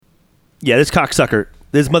Yeah, this cocksucker,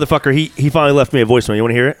 this motherfucker, he finally left me a voicemail. You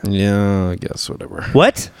want to hear it? Yeah, I guess whatever.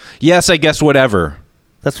 What? Yes, I guess whatever.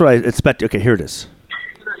 That's what I expect. Okay, here it is.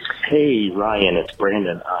 Hey, Ryan, it's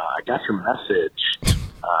Brandon. I got your message.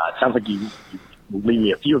 It sounds like you leave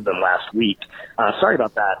me a few of them last week. Sorry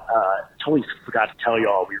about that. Totally forgot to tell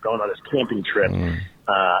y'all we were going on this camping trip.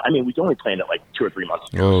 I mean, we only planned it like 2 or 3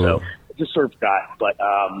 months ago, so I just sort of forgot. But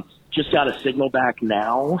just got a signal back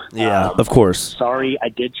now. Yeah, of course. Sorry, I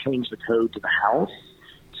did change the code to the house,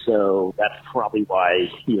 so that's probably why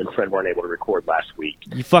you and Fred weren't able to record last week.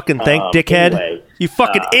 You fucking think, dickhead? Anyway, you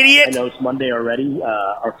fucking idiot! I know it's Monday already.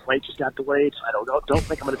 Our flight just got delayed, so I don't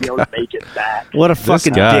think I'm going to be able to make it back. What a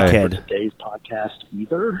fucking dickhead! For today's podcast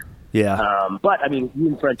either. Yeah. But I mean, you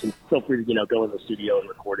and Fred can feel free to go in the studio and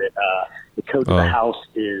record it. The code to the house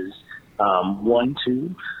is 1,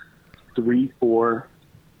 2, 3, 4,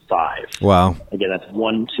 5. Wow. Again, that's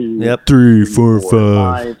 1, 2, Yep. 3, 4,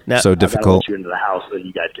 5. Now, So I difficult. let you into the house so that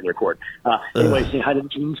you guys can record. Anyway, say hi to the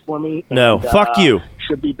jeans for me. No, and, fuck you.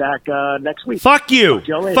 Should be back next week. Fuck you, Talk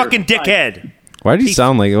to y'all later. fucking Bye. dickhead. Why do you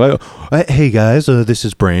sound like? Hey guys, this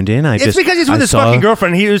is Brandon. It's because he's with his fucking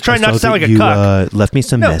girlfriend. He was trying not to sound like a cuck. Left me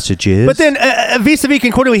some messages. But then, vis-a-vis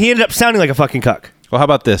concordantly, he ended up sounding like a fucking cuck. Well, how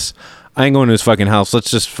about this? I ain't going to his fucking house. Let's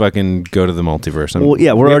just fucking go to the multiverse. Well,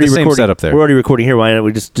 yeah, we're we have already the same recording. setup there. We're already recording here. Why don't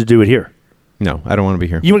we just do it here? No, I don't want to be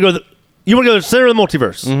here. You want to go? You want to go to the center of the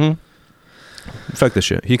multiverse? Mm-hmm. Fuck this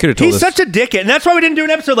shit. He could have told He's us. such a dickhead, and that's why we didn't do an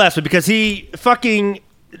episode last week because he fucking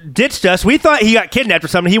ditched us. We thought he got kidnapped or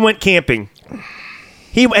something. He went camping.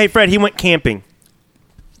 Hey Fred, he went camping.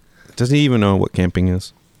 Doesn't he even know what camping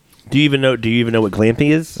is? Do you even know what glamping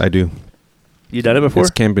is? I do. You done it before?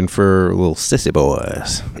 It's camping for little sissy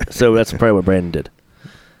boys. So that's probably what Brandon did.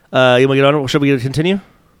 You want to get on it? Should we continue?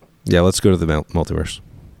 Yeah, let's go to the multiverse.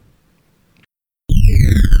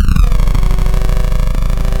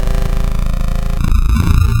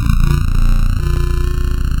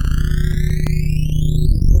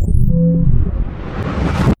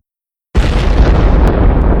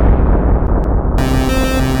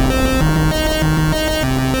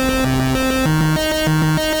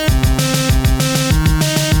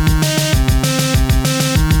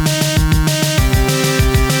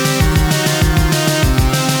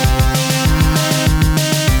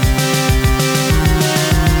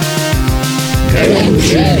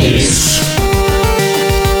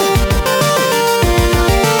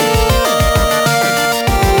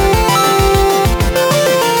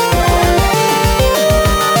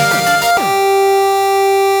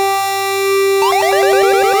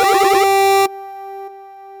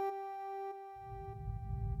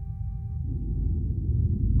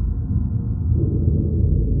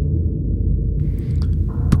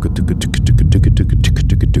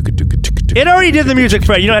 It already did the music,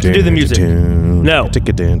 Fred. You don't have to do the music. No. No.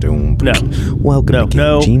 Welcome to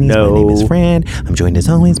Game Genies. My name is Fred. I'm joined as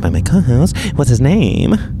always by my co-host. What's his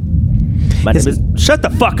name? My name is... Shut the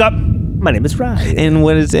fuck up. My name is Ryan. And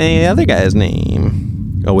what is the other guy's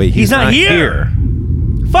name? Oh wait, He's not here.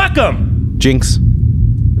 Fuck him. Jinx.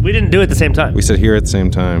 We didn't do it at the same time. We said here at the same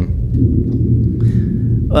time.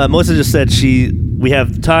 Melissa just said we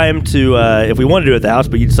have time to, if we want to do it at the house,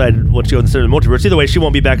 but you decided once you go in the center of the multiverse. Either way, she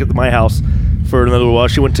won't be back at my house for another while.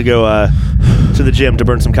 She went to go to the gym to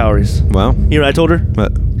burn some calories. Well, You know what I told her?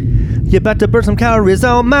 what? You're about to burn some calories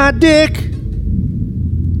on my dick.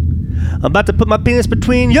 I'm about to put my penis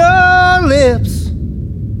between your lips.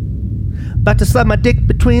 About to slide my dick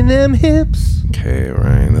between them hips. Okay,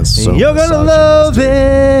 Ryan, that's so You're gonna love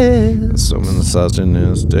it. It's so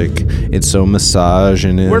misogynistic. It's so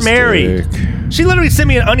misogynistic. We're married. She literally sent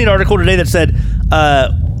me an Onion article today that said,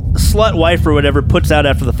 slut wife or whatever puts out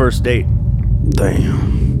after the first date.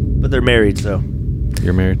 Damn. But they're married, so.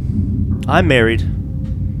 You're married? I'm married.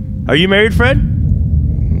 Are you married, Fred?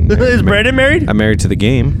 Is Brandon married? I'm married to the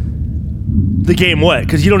game. The game what?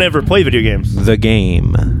 Because you don't ever play video games. The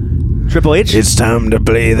game. Triple H? It's time to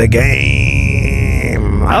play the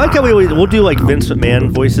game. I like how we'll do like Vince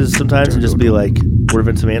McMahon voices sometimes and just be like, we're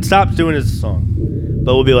Vince McMahon. Stop doing his song.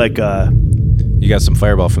 But we'll be like, You got some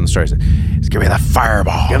fireball from the stars. Just give me that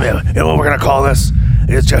fireball. you know what we're going to call this?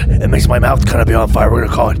 It makes my mouth kind of be on fire. We're going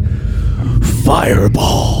to call it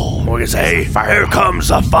Fireball. We're going to say, hey, here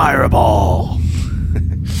comes a fireball.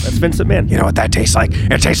 That's Vince McMahon. You know what that tastes like?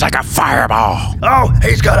 It tastes like a fireball. Oh,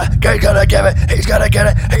 he's gonna give it. He's gonna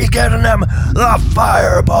get it. He's getting them the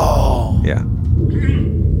fireball. Yeah.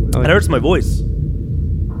 It hurts my voice.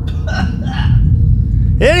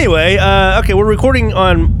 Anyway, okay, we're recording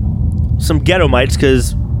on some ghetto mics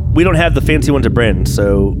because we don't have the fancy ones at Brandon,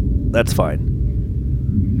 so that's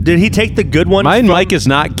fine. Did he take the good one? My mic is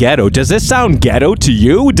not ghetto. Does this sound ghetto to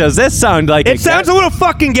you? Does this sound like It sounds a little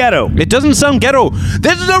fucking ghetto. It doesn't sound ghetto.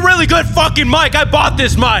 This is a really good fucking mic. I bought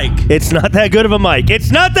this mic. It's not that good of a mic. It's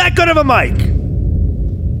not that good of a mic.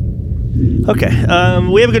 Okay.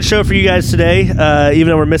 We have a good show for you guys today, even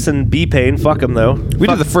though we're missing B-Pain. Fuck him, though. We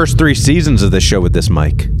did the first 3 seasons of this show with this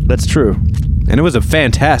mic. That's true. And it was a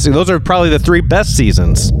fantastic. Those are probably the 3 best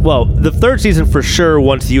seasons. Well, the 3rd season for sure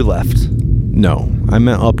once you left. No, I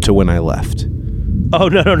meant up to when I left. Oh,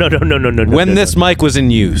 no. When this mic was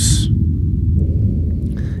in use.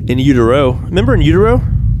 In utero. Remember in utero?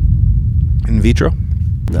 In vitro?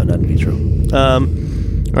 No, not in vitro. All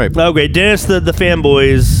right. Okay, Dennis, the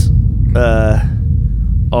fanboys,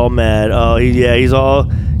 all mad. Oh, he's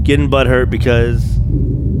all getting butthurt because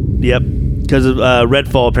of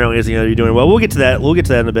Redfall apparently isn't going to be doing well. We'll get to that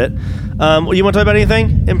in a bit. You want to talk about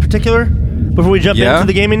anything in particular before we jump into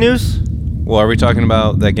the gaming news? Well, are we talking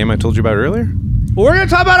about that game I told you about earlier? We're going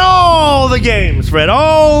to talk about all the games, Fred.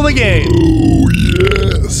 All the games. Oh,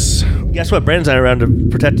 yes. Guess what? Brandon's not around to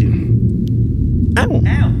protect you. Ow.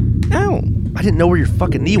 I didn't know where your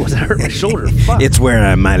fucking knee was. It hurt my shoulder. Fuck. It's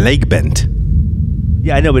where my leg bent.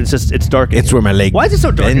 Yeah, I know, but it's dark. It's where my leg Why is it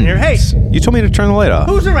so dark in here? Hey. You told me to turn the light off.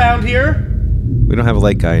 Who's around here? We don't have a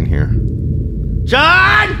light guy in here.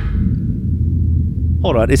 John!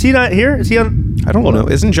 Hold on. Is he not here? Is he on? I don't know.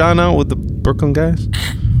 Isn't John out with the Brooklyn guys?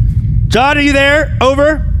 John, are you there?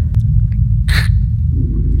 Over.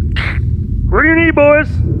 What do you need, boys?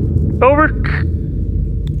 Over.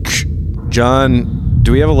 John,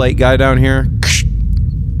 do we have a light guy down here?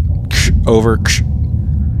 Over.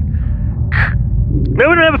 No,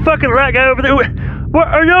 we don't have a fucking light guy over there. What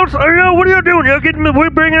are y'all? What are y'all doing? We're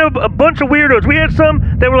bringing up a bunch of weirdos. We had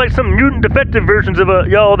some that were like some mutant defective versions of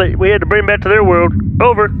y'all that we had to bring back to their world.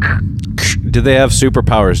 Over. Do they have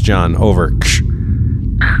superpowers, John? Over.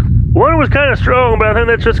 One was kind of strong, but I think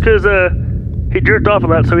that's just because he jerked off a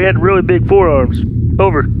lot, so he had really big forearms.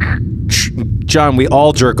 Over. John, we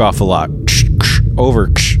all jerk off a lot. Over.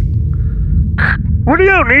 What do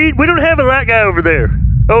y'all need? We don't have a light guy over there.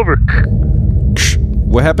 Over.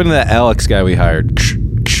 What happened to that Alex guy we hired?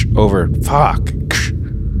 Over. Fuck.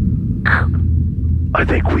 I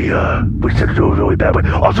think we said it really bad. But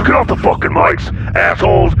also, get off the fucking mics,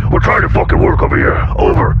 assholes. We're trying to fucking work over here.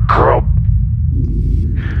 Over. Crump.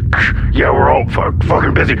 Yeah, we're all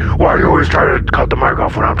fucking busy. Why are you always trying to cut the mic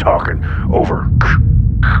off when I'm talking? Over.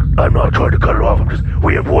 I'm not trying to cut it off.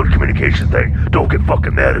 We have one communication thing. Don't get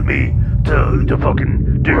fucking mad at me to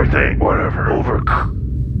fucking do your thing. Whatever. Over.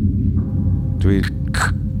 Do we?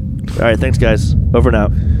 All right, thanks, guys. Over and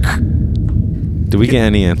out. Did we get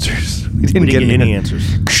any answers? We didn't get any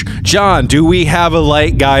answers. John, do we have a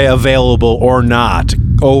light guy available or not?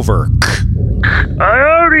 Over.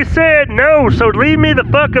 I already said no, so leave me the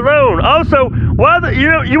fuck alone. Also, you want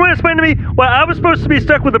to explain to me why I was supposed to be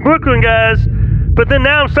stuck with the Brooklyn guys, but then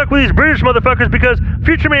now I'm stuck with these British motherfuckers because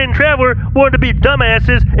Future Man and Traveler wanted to be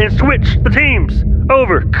dumbasses and switch the teams.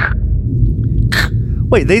 Over.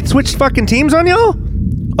 Wait, they switched fucking teams on y'all?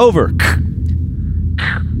 Over.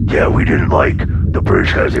 Yeah, we didn't like the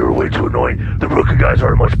British guys. They were way too annoying. The Brooklyn guys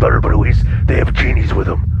are much better, but at least they have genies with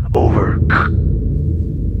them. Over.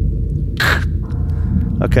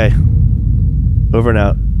 Okay. Over and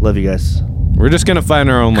out. Love you guys. We're just gonna find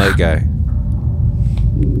our own light guy.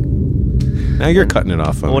 Now you're cutting it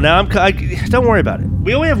off. Well, now don't worry about it.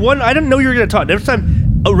 We only have one. I didn't know you were gonna talk. Next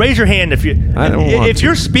time, raise your hand if you. I don't want if to.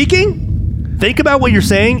 you're speaking. Think about what you're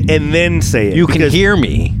saying and then say it. You can hear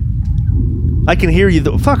me. I can hear you.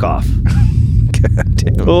 Fuck off. God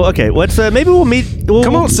damn. Well, okay. Let's maybe we'll meet.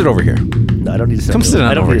 Come on, sit over here. No, I don't need to sit. Come sit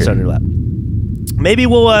down. I don't need to sit on your lap. Maybe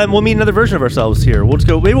we'll meet another version of ourselves here. We'll just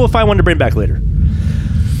go. Maybe we'll find one to bring back later.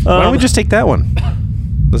 Why don't we just take that one,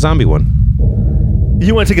 the zombie one?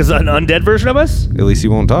 You want to take an undead version of us? At least he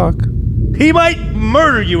won't talk. He might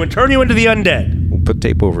murder you and turn you into the undead. We'll put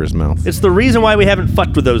tape over his mouth. It's the reason why we haven't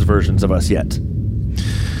fucked with those versions of us yet.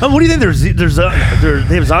 What do you think? They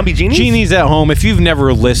have zombie genies? Genies at home. If you've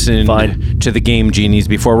never listened to the game Genies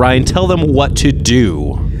before, Ryan, tell them what to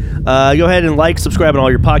do. Go ahead and subscribe on all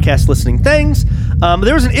your podcast listening things.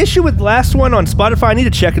 There was an issue with the last one on Spotify. I need to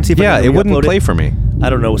check and see if it wouldn't play for me. I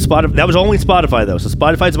don't know. That was only Spotify though, so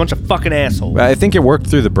Spotify's a bunch of fucking assholes. I think it worked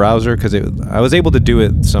through the browser because I was able to do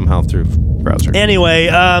it somehow through browser. Anyway,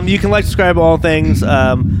 you can subscribe to all things.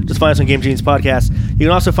 Just find us on Game Genies Podcast. You can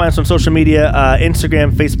also find us on social media,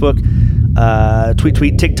 Instagram, Facebook,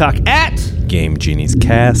 tweet, TikTok at Game Genies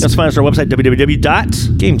Cast. Just find us on our website,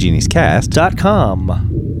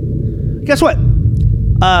 www.GameGeniesCast.com. Guess what?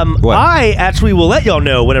 What? I actually will let y'all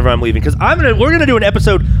know whenever I'm leaving because we're gonna do an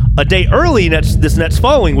episode a day early this next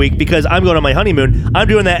following week because I'm going on my honeymoon. I'm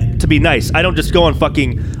doing that to be nice. I don't just go on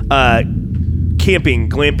fucking camping,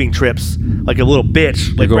 glamping trips like a little bitch.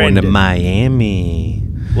 We're Like going Brandon to did. Miami.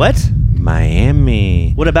 What?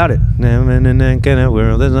 Miami. What about it? I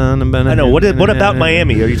know. What about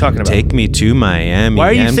Miami are you talking about? Take me to Miami. Why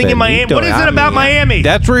are you singing Miami? What is it about Miami?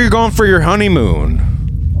 That's where you're going for your honeymoon.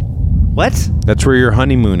 What? That's where your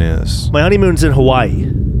honeymoon is. My honeymoon's in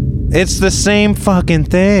Hawaii. It's the same fucking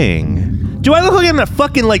thing. Do I look like I'm in a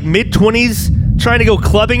fucking like mid-20s trying to go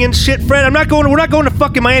clubbing and shit, Fred? We're not going to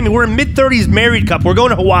fucking Miami. We're a mid-30s married couple. We're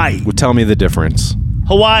going to Hawaii. Well, tell me the difference.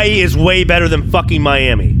 Hawaii is way better than fucking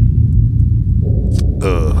Miami.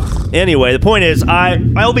 Ugh. Anyway, the point is,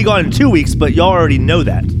 I'll be gone in 2 weeks, but y'all already know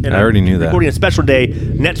that. And I already knew that. Recording a special day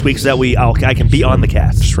next week so that I can be on the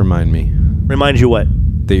cast. Just remind me Remind you what?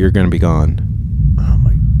 that you're going to be gone. Oh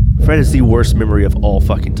my! Fred is the worst memory of all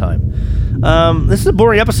fucking time. This is a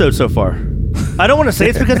boring episode so far. I don't want to say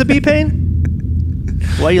it's because of B-Pain.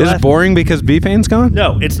 Why are you Is laughing? it boring because B-Pain's gone?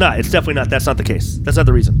 No, it's not. It's definitely not. That's not the case. That's not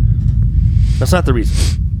the reason. That's not the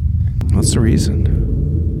reason. What's the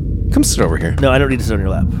reason? Come sit over here. No, I don't need to sit on your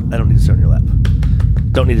lap. I don't need to sit on your lap.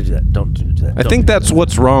 Don't need to do that. Don't do that. I think that's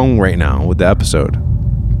what's wrong right now with the episode. I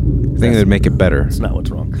think it'd make it better. That's not what's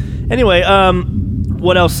wrong. Anyway,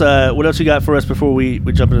 what else? What else you got for us before we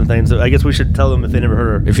jump into things? I guess we should tell them if they never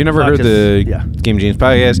heard our If you never heard the podcast. Yeah. Game Genies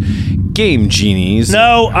podcast, Game Genies.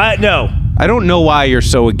 No. I don't know why you're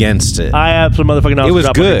so against it. I have some motherfucking knowledge It was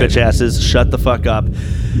drop on your good. bitch asses. Shut the fuck up.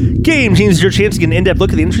 Game Genies is your chance to get an in-depth look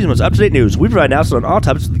at the industry's most up-to-date news. We provide analysis on all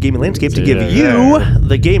topics of the gaming landscape to give you,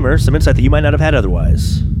 the gamer, some insight that you might not have had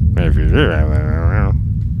otherwise.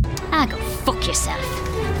 Ah, go fuck yourself.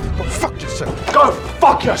 Fuck yourself. Go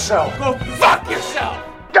fuck yourself. Go fuck yourself.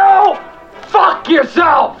 Go fuck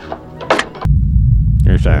yourself.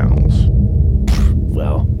 Yourselves.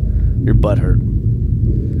 Well, your butt hurt.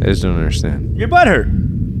 I just don't understand. Your butt hurt.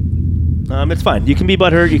 It's fine. You can be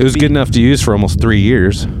butthurt. It was good enough to use for almost 3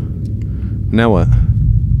 years. Now what?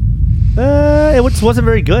 It wasn't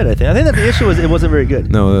very good. I think that the issue was it wasn't very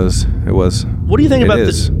good. No, it was. What do you think It about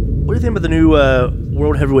is. What do you think about the new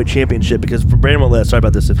World Heavyweight Championship? Because Brandon won't let us talk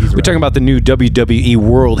about this if he's. We're talking about the new WWE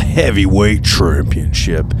World Heavyweight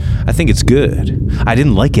Championship. I think it's good. I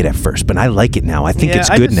didn't like it at first, but I like it now. I think it's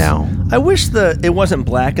good now. I wish it wasn't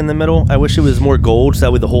black in the middle. I wish it was more gold, so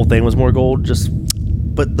that way the whole thing was more gold.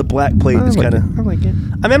 But the black plate is kind of. I like it.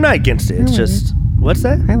 I mean, I'm not against it. It's just. What's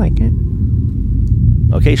that? I like it.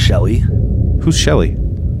 Okay, Shelly. Who's Shelly?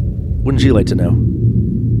 Wouldn't you like to know?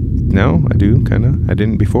 No, I do, kind of. I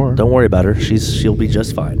didn't before. Don't worry about her. She'll be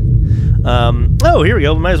just fine. Here we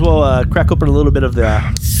go. Might as well crack open a little bit of the.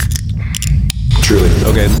 Truly.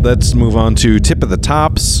 Okay, let's move on to Tip of the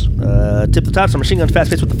Tops. Tip the tops on Machine Guns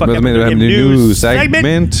Fast Pace with the fuck With up the video game news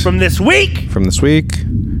segment from this week. From this week.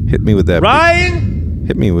 Hit me with that. Ryan.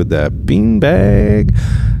 Hit me with that beanbag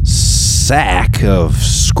sack of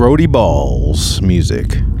scroty balls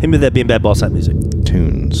music. Hit me with that being bad ball side music.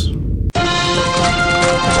 Tunes.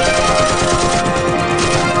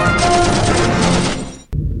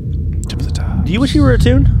 Tip of the top. Do you wish you were a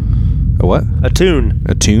tune? A what? A tune.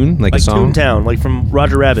 A tune? Like a song? Toontown, like from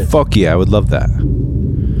Roger Rabbit. Fuck yeah, I would love that.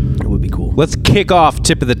 It would be cool. Let's kick off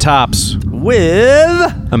Tip of the Tops.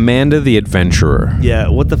 With Amanda the Adventurer. yeah,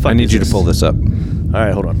 what the fuck? I need is you to this? pull this up. All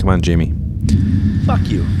right, hold on. Come on, Jamie. Fuck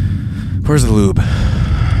you. Where's the lube?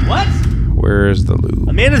 What? Where's the lube?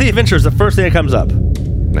 Amanda the Adventurer is the first thing that comes up.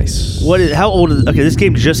 Nice. What is? How old is? Okay, this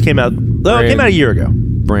game just came out. No, it came out a year ago.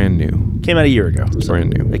 Brand new. Came out a year ago. It's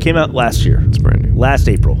brand new. It came out last year. It's brand new. Last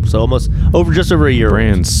April. So almost just over a year.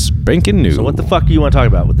 Brand spanking new. So what the fuck do you want to talk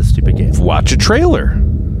about with this stupid game? Watch a trailer.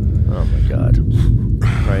 Oh my god.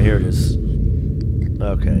 All right, here it is.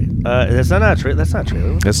 Okay. That's not a trailer. That's not a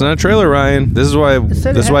trailer. That's not a trailer, Ryan. This is why.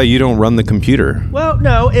 said This is it why you don't run the computer. Well,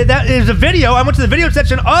 no, that is a video. I went to the video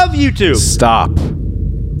section of YouTube. Stop.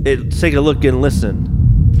 Take a look and listen.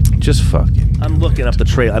 Just fucking. I'm looking up the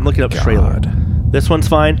trailer. I'm looking up trailer. This one's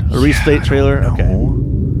fine. A restate trailer. Okay.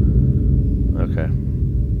 Okay.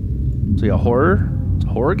 So yeah, horror. It's a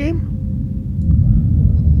horror game.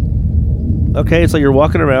 Okay, it's like you're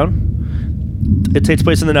walking around. It takes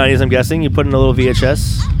place in the 90s, I'm guessing. You put in a little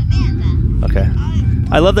VHS. Okay.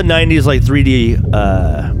 I love the 90s, like 3D,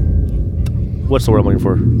 what's the word I'm looking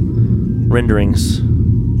for? Renderings.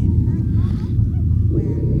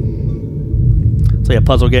 It's like a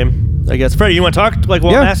puzzle game, I guess. Freddie, you want to talk while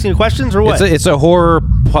I'm asking you questions or what? It's a horror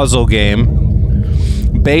puzzle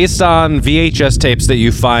game based on VHS tapes that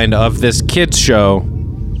you find of this kids show.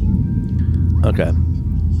 Okay.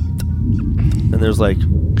 And there's like...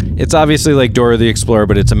 It's obviously like Dora the Explorer,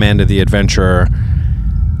 but it's Amanda the Adventurer.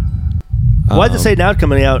 Why does it say now it's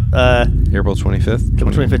coming out April 25th?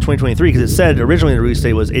 April 25th, 2023? Because it said originally the release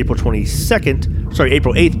date was April 22nd. Sorry,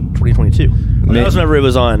 April 8th, 2022. That was whenever it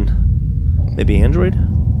was on maybe Android?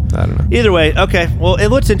 I don't know. Either way, okay. Well, it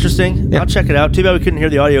looks interesting. Yeah. I'll check it out. Too bad we couldn't hear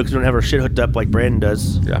the audio because we don't have our shit hooked up like Brandon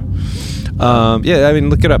does. Yeah. Yeah, I mean,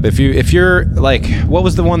 look it up. If you're like, what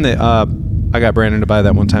was the one that I got Brandon to buy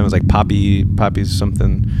that one time? It was like Poppy's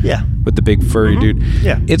something. Yeah. With the big furry dude.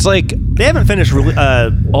 Yeah. It's like they haven't finished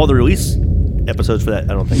all the release episodes for that,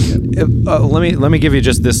 I don't think yet. Let me give you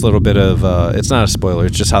just this little bit of it's not a spoiler,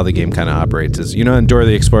 it's just how the game kind of operates. Is, you know, in Dora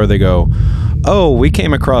the Explorer they go, oh, we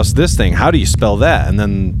came across this thing, how do you spell that? And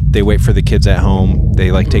then they wait for the kids at home,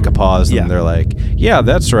 they like take a pause and they're like, yeah,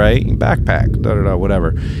 that's right, backpack,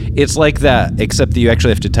 whatever. It's like that, except that you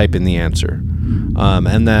actually have to type in the answer,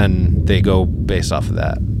 and then they go based off of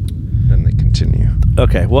that, then they continue.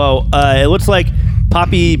 Okay, well, it looks like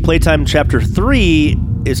Poppy Playtime Chapter 3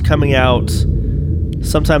 is coming out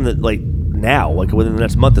sometime that like now, like within the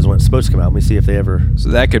next month is when it's supposed to come out. Let me see if they ever. So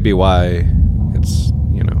that could be why it's,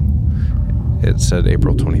 you know, it said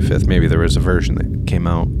April 25th. Maybe there was a version that came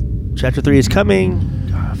out. Chapter 3 is coming.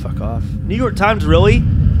 Oh, fuck off. New York Times, really?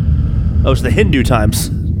 Oh, it's the Hindu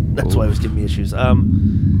Times. That's why it was giving me issues.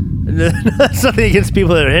 That's nothing against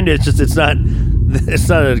people that are Hindu. It's just it's not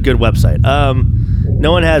a good website.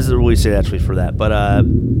 No one has the release date actually for that, but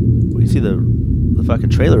we see the fucking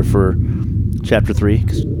trailer for Chapter 3.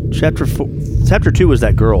 'Cause Chapter 2 was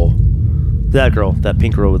that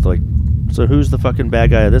pink girl with like. So who's the fucking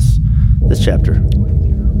bad guy of this chapter? You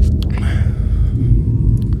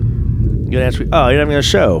gonna ask me? Oh, you're having a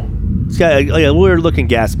show. It's got a weird looking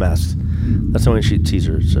gas mask. That's the only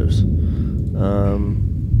teaser it shows.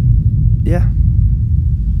 Yeah.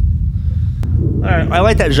 All right, I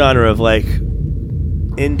like that genre of like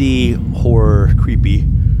indie horror, creepy.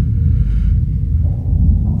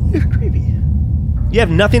 It's creepy. You have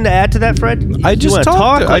nothing to add to that, Fred? I just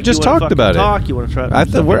talked about it. You want to try? I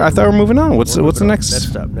thought we're moving on. What's the next?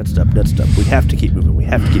 Next up. We have to keep moving. We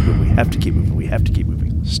have to keep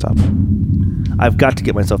moving. Stop. I've got to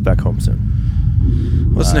get myself back home soon.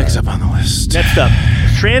 What's next up on the list? Next up,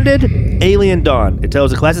 Stranded Alien Dawn. It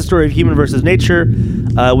tells a classic story of human versus nature,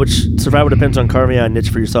 which survival depends on carving out a niche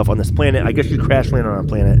for yourself on this planet. I guess you crash land on a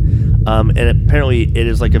planet, and apparently it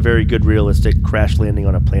is like a very good, realistic crash landing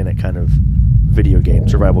on a planet kind of video game,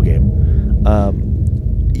 survival game.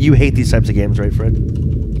 You hate these types of games, right, Fred?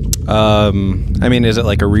 I mean, is it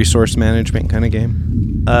like a resource management kind of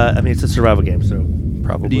game? I mean, it's a survival game, so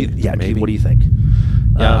probably. Maybe. What do you think?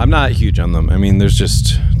 Yeah, I'm not huge on them. I mean, it's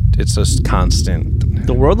just constant.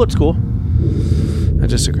 The world looks cool. I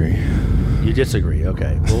disagree. You disagree?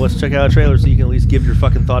 Okay. Well, let's check out a trailer so you can at least give your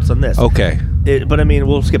fucking thoughts on this. Okay. But I mean,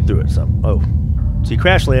 we'll skip through it some. Oh, so you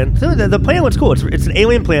crash land. So the planet looks cool. It's an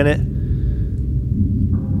alien planet.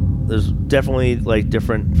 There's definitely like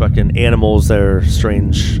different fucking animals that are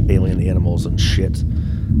strange alien animals and shit.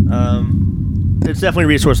 It's definitely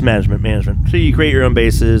resource management. So you create your own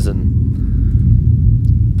bases, and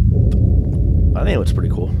I think it looks pretty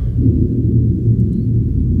cool.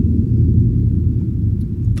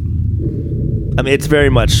 I mean, it's very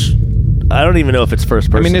much. I don't even know if it's first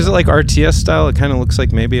person. I mean, is it like RTS style? It kind of looks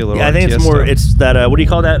like maybe a little. Yeah, I think RTS it's more. style. It's that. What do you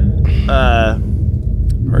call that?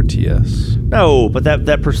 RTS. No, but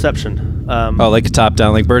that perception. Like a top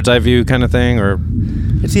down, like bird's eye view kind of thing, or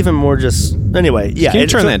it's even more just. Anyway, yeah. Can you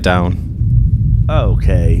turn that down?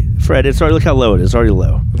 Okay, Fred. It's already look how low it is. It's already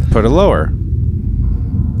low. Put it lower.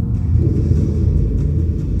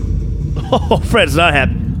 Oh, Fred's not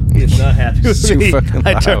happy. He is not happy with me.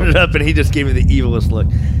 I turned it up and he just gave me the evilest look.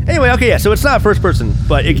 Anyway, okay, yeah, so it's not first person,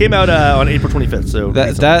 but it came out on April 25th. So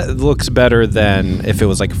that looks better than if it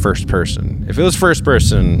was like first person. If it was first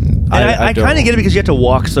person, I kind of get it because you have to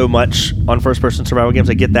walk so much on first person survival games.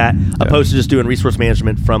 I get that, opposed to just doing resource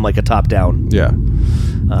management from like a top down. Yeah.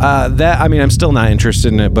 I mean, I'm still not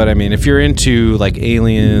interested in it, but I mean, if you're into like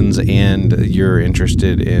aliens and you're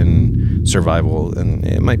interested in survival, then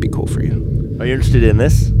it might be cool for you. Are you interested in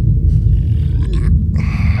this?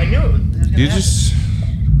 I knew it.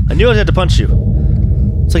 I knew I had to punch you.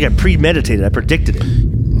 It's like I premeditated. I predicted it.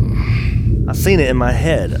 I seen it in my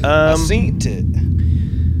head. I seen it.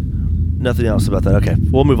 Nothing else about that. Okay,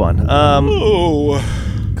 we'll move on.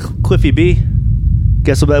 Cliffy B.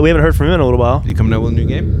 Guess we haven't heard from him in a little while. You coming out with a new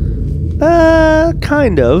game?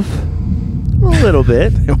 Kind of. A little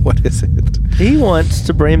bit. What is it? He wants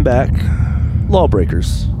to bring back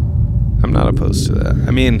Lawbreakers. I'm not opposed to that.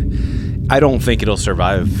 I mean, I don't think it'll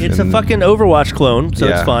survive. It's a fucking Overwatch clone, so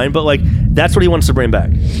it's fine. But like, that's what he wants to bring back.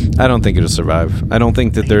 I don't think it'll survive. I don't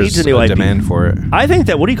think that there's a demand for it. I think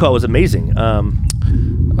that what do you call it was amazing.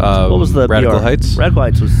 What was the Radical BR? Heights? Radical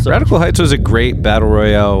Heights was so Radical Heights was a great battle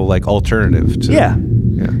royale like alternative to. Yeah.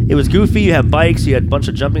 Yeah. It was goofy. You had bikes. You had a bunch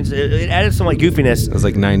of jumping. It added some like goofiness. It was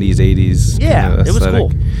like 90s, 80s. Yeah, kind of it was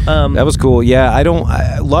aesthetic. cool. That was cool. Yeah,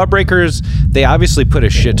 Lawbreakers, they obviously put a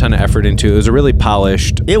shit ton of effort into it. It was a really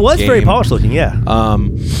polished It was very game. polished looking. Yeah.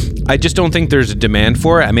 I just don't think there's a demand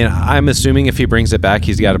for it. I mean, I'm assuming if he brings it back,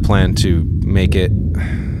 he's got a plan to make it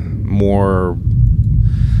more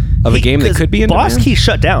of a game that could be in Boss demand. Key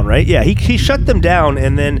shut down, right? Yeah, he shut them down,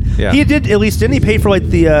 and then Yeah. he did didn't he pay for like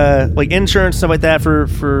the like insurance stuff like that for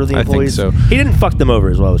the I think employees? so. He didn't fuck them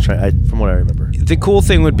over, is what I was trying. From what I remember. The cool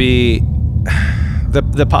thing would be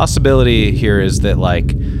the possibility here is that like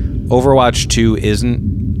Overwatch 2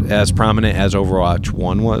 isn't as prominent as Overwatch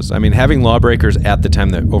 1 was. I mean, having Lawbreakers at the time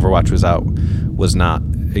that Overwatch was out was not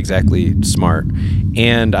exactly smart.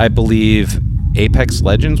 And I believe Apex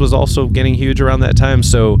Legends was also getting huge around that time.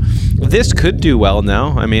 So this could do well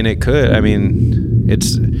now. I mean, it could. I mean,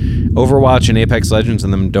 it's Overwatch and Apex Legends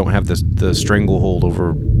and them don't have the stranglehold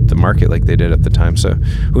over the market like they did at the time. So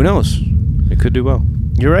who knows? It could do well.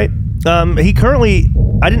 You're right. He currently,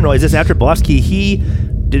 I didn't realize this, after Blosky,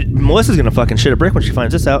 Melissa's going to fucking shit a brick when she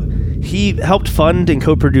finds this out. He helped fund and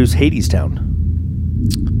co-produce Hades Town.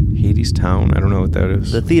 Hades Town? I don't know what that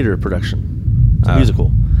is. The theater production. It's a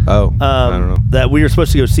musical. Oh, I don't know. That we were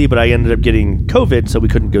supposed to go see, but I ended up getting COVID, so we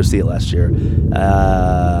couldn't go see it last year.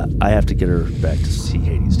 I have to get her back to see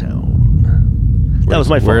Hades Town. That was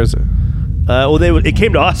my fault. Where is it? Well, it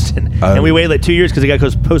came to Austin, and we waited like 2 years because it got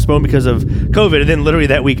postponed because of COVID. And then literally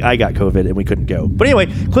that week, I got COVID, and we couldn't go. But anyway,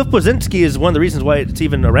 Cliff Bleszinski is one of the reasons why it's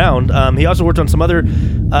even around. He also worked on some other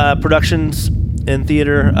productions in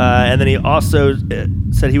theater, and then he also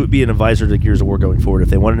said he would be an advisor to Gears of War going forward if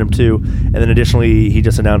they wanted him to. And then additionally, he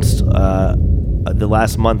just announced the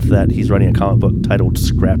last month that he's writing a comic book titled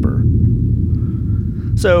Scrapper.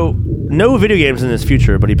 So no video games in his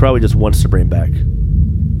future, but he probably just wants to bring back.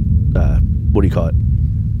 What do you call it?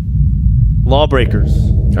 Lawbreakers.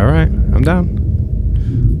 All right, I'm down.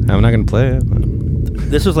 I'm not gonna play it. But.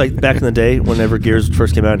 This was like back in the day, whenever Gears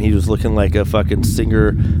first came out, and he was looking like a fucking singer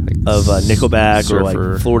of Nickelback surfer. or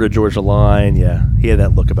like Florida Georgia Line. Yeah, he had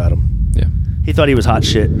that look about him. Yeah, he thought he was hot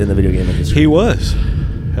shit in the video game industry. he was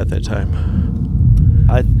at that time.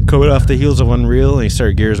 Coming off the heels of Unreal, and he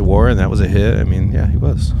started Gears of War, and that was a hit. I mean, yeah, he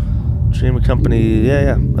was. Dream of Company.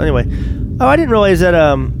 Yeah. Anyway, I didn't realize that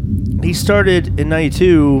he started in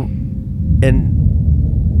 '92, and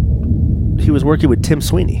he was working with Tim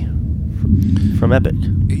Sweeney from Epic.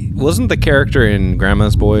 Wasn't the character in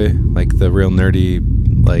Grandma's Boy like the real nerdy,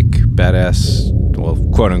 like badass, well,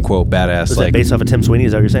 quote unquote badass? Was like that based off of Tim Sweeney?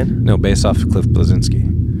 Is that what you're saying? no, based off of Cliff Bleszinski,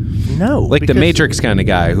 No, like the because Matrix kind of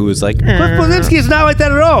guy who was like. Cliff Bleszinski is not like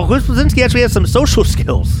that at all. Cliff Bleszinski actually has some social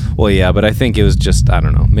skills. Well, yeah, but I think it was just I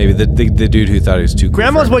don't know. Maybe the dude who thought he was too cool.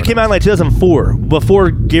 Grandma's for Boy came out in like 2004,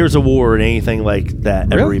 before Gears of War and anything like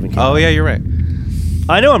that ever Really? even came Oh out. yeah, you're right.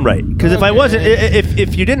 I know I'm right, because if I wasn't,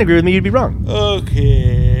 if you didn't agree with me, you'd be wrong.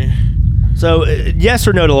 Okay. So yes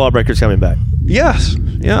or no to Lawbreakers coming back? Yes.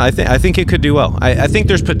 Yeah, I think it could do well. I think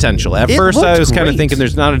there's potential. At It first, I looked was kind of great. thinking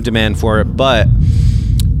there's not a demand for it, but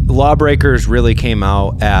Lawbreakers really came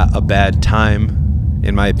out at a bad time,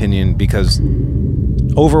 in my opinion, because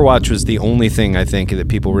Overwatch was the only thing I think that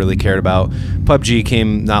people really cared about. PUBG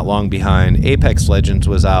came not long behind. Apex Legends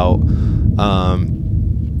was out.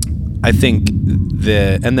 I think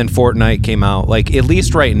and then Fortnite came out. Like, at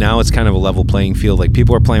least right now, it's kind of a level playing field. Like,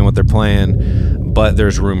 people are playing what they're playing, but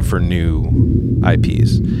there's room for new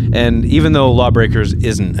IPs. And even though Lawbreakers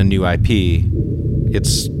isn't a new IP,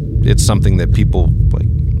 it's something that people like.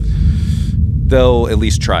 They'll at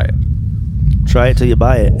least try it. Try it till you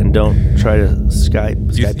buy it, and don't try to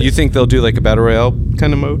Skype You it. think they'll do like a battle royale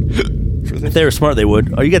kind of mode? For If this? they were smart, they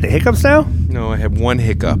would. Oh, you got the hiccups now? No, I have one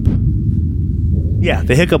hiccup. Yeah,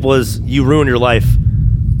 the hiccup was you ruined your life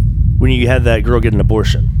when you had that girl get an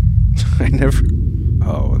abortion. I never.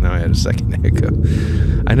 Oh, now I had a second hiccup.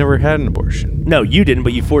 I never had an abortion. No, you didn't,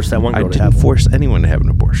 but you forced that one I girl to didn't have force anyone to have an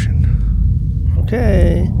abortion.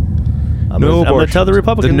 Okay. I'm No gonna tell the abortions.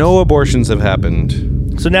 Republicans. The no abortions have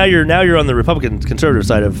happened. So now you're on the Republican conservative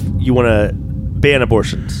side of you want to ban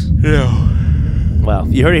abortions. Yeah. Wow,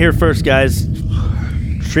 you heard it here first, guys.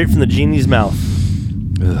 Straight from the genie's mouth.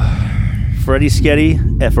 Freddie Sketty,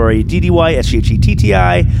 FREDDY,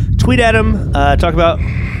 tweet at him. Talk about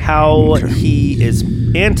how he is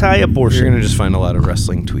anti-abortion. You're gonna just find a lot of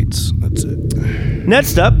wrestling tweets. That's it.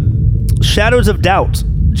 Next up, Shadows of Doubt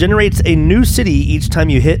generates a new city each time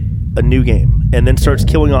you hit a new game, and then starts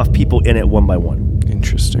killing off people in it one by one.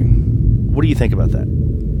 Interesting. What do you think about that?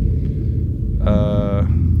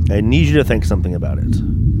 I need you to think something about it.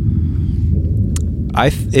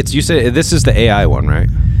 It's you said this is the AI one, right?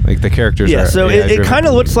 Like the characters. Yeah. Are So AI it kind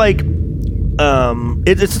of looks like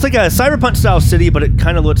it's like a cyberpunk style city, but it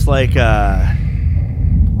kind of looks like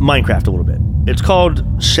Minecraft a little bit. It's called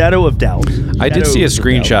Shadow of Doubt. I did see a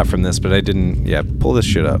screenshot from this, but I didn't. Yeah, pull this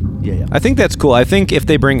shit up. Yeah. I think that's cool. I think if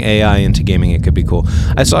they bring AI into gaming, it could be cool.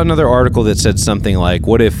 I saw another article that said something like,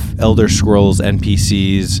 "What if Elder Scrolls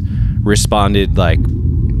NPCs responded like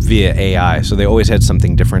via AI, so they always had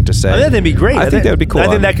something different to say?" I think that'd be great. I think that would be cool. I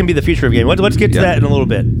think that can be the future of gaming. Let's get to that in a little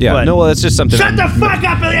bit. Yeah. But No, well, it's just something. shut the fuck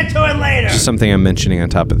up and get to it later. Just something I'm mentioning on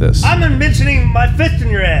top of this. I'm mentioning my fist in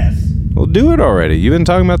your ass. Well, do it already. You've been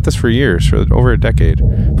talking about this for years, for over a decade.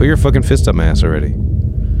 Put your fucking fist up my ass already.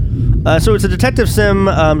 So it's a detective sim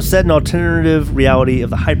set in alternative reality of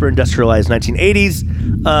the hyper-industrialized 1980s.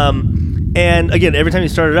 And again, every time you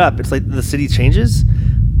start it up, it's like the city changes.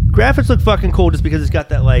 Graphics look fucking cool just because it's got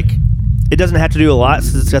that like... It doesn't have to do a lot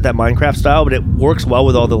since it's got that Minecraft style, but it works well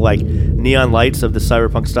with all the like neon lights of the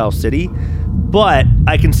cyberpunk style city. But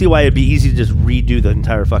I can see why it'd be easy to just redo the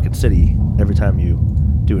entire fucking city every time you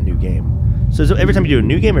do a new game. So every time you do a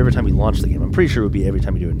new game, every time you launch the game. I'm pretty sure it would be every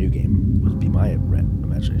time you do a new game. Would be my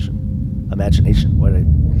imagination. What?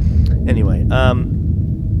 Anyway, let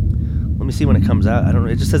me see when it comes out. I don't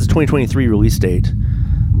know. It just says 2023 release date.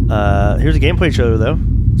 Here's a gameplay trailer though.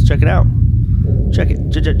 Let's check it out. Check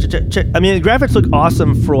it. Check. I mean, the graphics look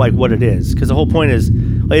awesome for like what it is, because the whole point is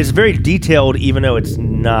like it's very detailed, even though it's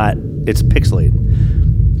not. It's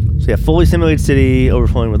pixelated. So yeah, fully simulated city,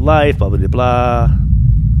 overflowing with life. Blah blah blah blah.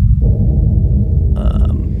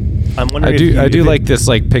 I'm wondering. I do like this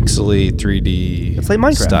like pixely 3D. It's like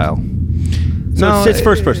Minecraft style. So no, it's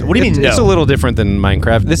first person. What do you mean? It's a little different than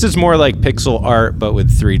Minecraft. This is more like pixel art, but with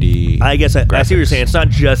 3D. I guess I see what you're saying. It's not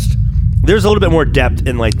just. There's a little bit more depth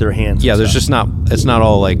in like their hands. Yeah, there's just not. It's not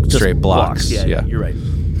all like just straight blocks. Yeah, you're right.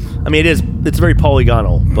 I mean, it's very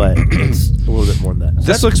polygonal, but it's a little bit more than that. So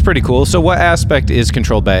this looks pretty cool. So, what aspect is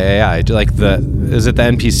controlled by AI? Is it the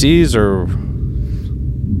NPCs or?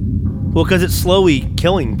 Well, because it's slowly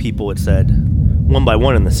killing people. It said, one by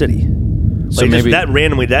one in the city. So like maybe that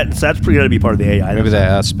randomly. That's pretty got to be part of the AI. Maybe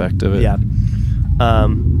that aspect of it. Yeah.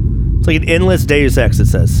 It's like an endless Deus Ex. It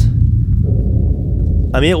says.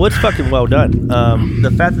 I mean, it looks fucking well done.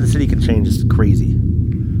 The fact that the city can change is crazy.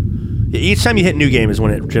 Each time you hit new game is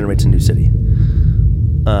when it generates a new city.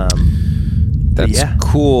 That's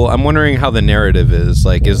cool. I'm wondering how the narrative is.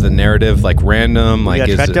 Like, is the narrative like random? Like,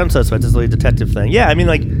 is track down suspects. It's like a detective thing. Yeah, I mean,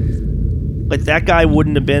 like that guy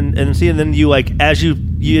wouldn't have been. And then you like as you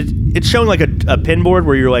it's showing like a pin board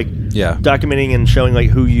where you're like documenting and showing like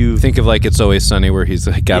who you think of like It's Always Sunny, where he's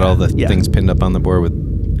like got all the things pinned up on the board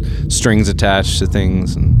with strings attached to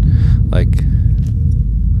things and like.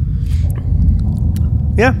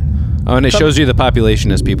 Yeah. Oh, and it shows you the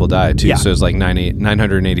population as people die too. Yeah. So it's like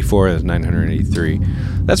 984, there's 983.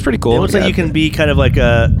 That's pretty cool. It looks like you can be kind of like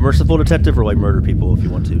a merciful detective or like murder people if you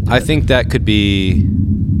want to. I think that could be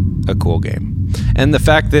a cool game. And the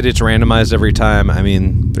fact that it's randomized every time, I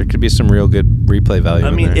mean, there could be some real good replay value. I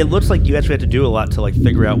mean, in there. it looks like you actually have to do a lot to like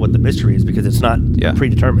figure out what the mystery is because it's not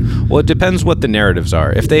predetermined. Well, it depends what the narratives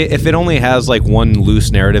are. If it only has like one loose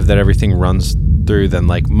narrative that everything runs through, then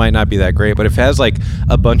like might not be that great. But if it has like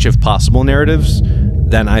a bunch of possible narratives,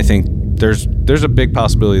 then I think there's a big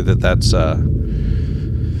possibility that's a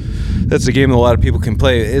game that a lot of people can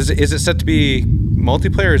play. Is it set to be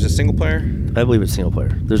multiplayer or is it single player? I believe it's single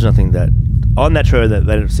player. There's nothing that on that trailer that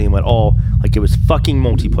didn't seem at all like it was fucking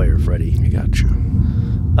multiplayer, Freddy. I got you.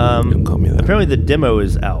 Don't call me that. Apparently the demo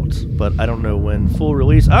is out, but I don't know when full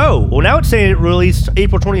release. Oh, well now it's saying it released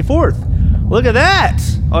April 24th. Look at that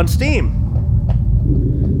on Steam.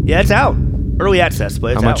 Yeah, it's out. Early access,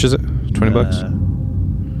 but it's out. How much is it? 20 bucks?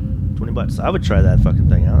 20 bucks. I would try that fucking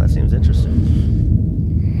thing out. That seems interesting.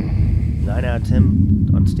 9 out of 10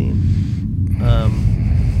 on Steam.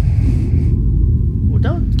 Well,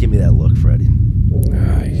 don't give me that look, Freddy.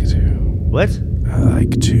 I like to. What? I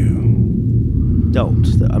like to. Don't.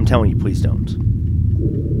 I'm telling you, please don't.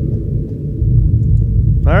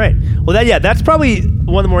 All right. Well, that's probably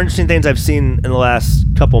one of the more interesting things I've seen in the last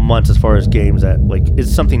couple months as far as games that like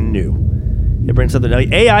is something new. It brings something.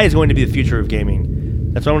 AI is going to be the future of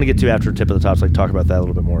gaming. That's what I want to get to after Tip of the Top, so I can talk about that a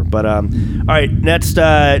little bit more. But all right, next,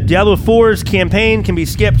 Diablo 4's campaign can be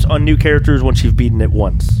skipped on new characters once you've beaten it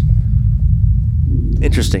once.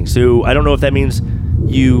 Interesting. So I don't know if that means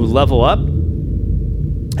you level up.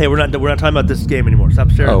 Hey, we're not talking about this game anymore.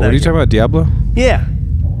 Stop staring. Oh, what are you talking about, Diablo? Yeah.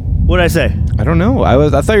 What did I say? I don't know. I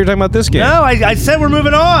thought you were talking about this game. No, I said we're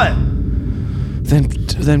moving on.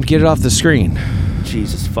 Then get it off the screen.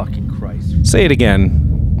 Jesus fucking Christ. Say it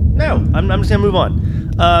again. No, I'm just gonna move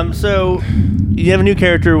on. So you have a new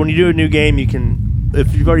character. When you do a new game, you can,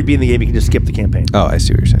 if you've already beaten the game, you can just skip the campaign. Oh, I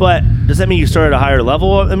see what you're saying. But does that mean you start at a higher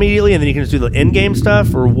level immediately, and then you can just do the in-game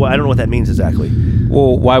stuff, or what? I don't know what that means exactly.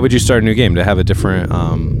 Well, why would you start a new game? To have a different...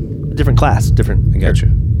 different class, different... I got you.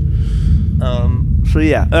 So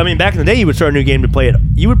yeah, I mean, back in the day, you would start a new game to play it.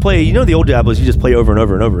 You would play, the old Diablos, you just play over and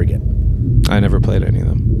over and over again. I never played any of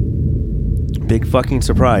them. Big fucking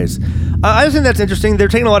surprise. I just think that's interesting. They're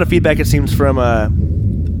taking a lot of feedback, it seems, from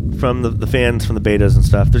the fans, from the betas and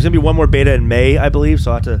stuff. There's going to be one more beta in May, I believe,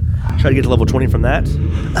 so I'll have to try to get to level 20 from that.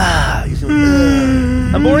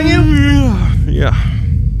 I'm boring you? Yeah.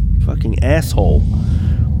 Fucking asshole.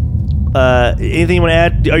 Anything you want to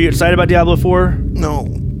add? Are you excited about Diablo 4? No.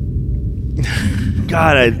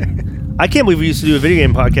 God, I can't believe we used to do a video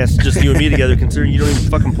game podcast, just you and me together, considering you don't even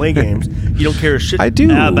fucking play games. You don't care a shit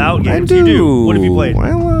about games. I do. You do. What have you played?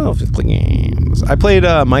 I love to play games. I played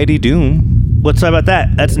Mighty Doom. Let's talk about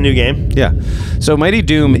that. That's a new game. Yeah. So Mighty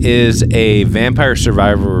Doom is a Vampire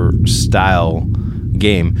Survivor style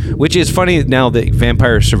game, which is funny now that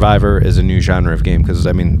Vampire Survivor is a new genre of game, because,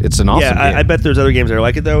 I mean, it's an awesome game. I bet there's other games that are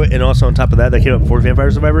like it, though, and also on top of that came out before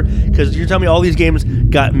Vampire Survivor, because you're telling me all these games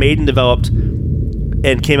got made and developed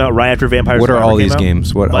and came out right after Vampire Survivor. What are all these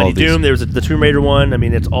games? Mighty Doom, there was the Tomb Raider one. I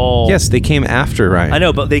mean, it's all... Yes, they came after, right? I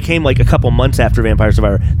know, but they came like a couple months after Vampire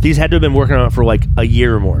Survivor. These had to have been working on it for like a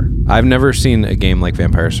year or more. I've never seen a game like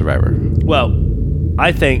Vampire Survivor. Well,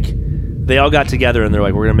 I think they all got together and they're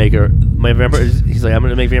like, we're going to make he's like, I'm going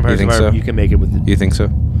to make Vampire Survivor. So? You can make it with... You think so?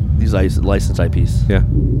 These licensed IPs. Yeah.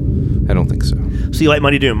 I don't think so. So you like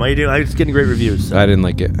Mighty Doom? Mighty Doom, it's getting great reviews. So. I didn't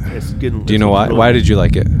like it. It's getting, Do you know why? Really why did you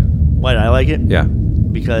like it? Why did I like it? Yeah.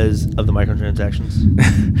 Because of the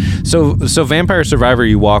microtransactions. So Vampire Survivor,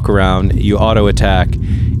 you walk around, you auto attack,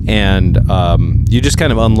 and you just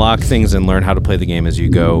kind of unlock things and learn how to play the game as you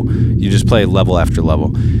go. You just play level after level.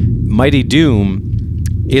 Mighty Doom,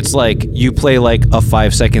 it's like you play like a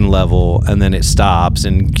 5-second level and then it stops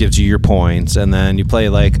and gives you your points, and then you play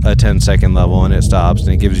like a 10-second level and it stops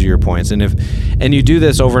and it gives you your points, and you do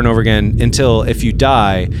this over and over again until if you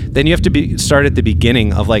die, then you have to start at the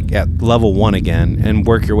beginning of like at level 1 again and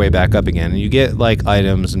work your way back up again, and you get like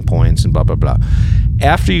items and points and blah blah blah.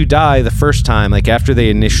 After you die the first time, like after they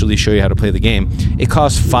initially show you how to play the game, it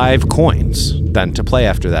costs 5 coins then to play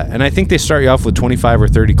after that, and I think they start you off with 25 or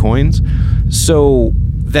 30 coins. So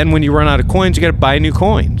then when you run out of coins, you got to buy new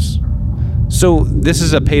coins. So this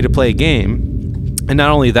is a pay-to-play game. And not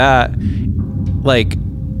only that, like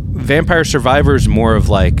Vampire Survivor is more of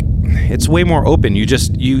like, it's way more open. You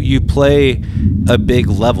just, you play a big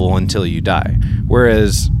level until you die.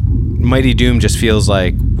 Whereas Mighty Doom just feels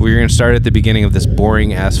like we're going to start at the beginning of this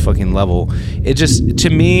boring ass fucking level. It just, to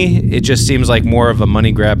me, it just seems like more of a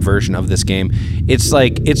money grab version of this game. It's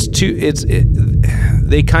like,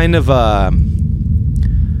 they kind of,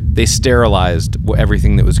 they sterilized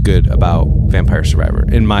everything that was good about Vampire Survivor,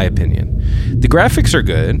 in my opinion. The graphics are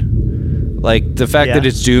good. Like, the fact that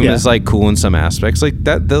it's Doom is, like, cool in some aspects. Like,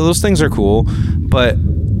 those things are cool, but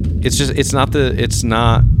it's just, it's not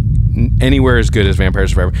anywhere as good as Vampire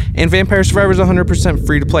Survivor. And Vampire Survivor is 100%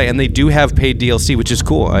 free to play, and they do have paid DLC, which is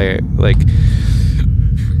cool. I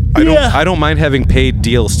don't mind having paid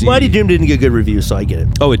DLC. Mighty Doom didn't get good reviews, so I get it.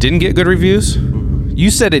 Oh, it didn't get good reviews? You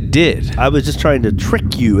said it did. I was just trying to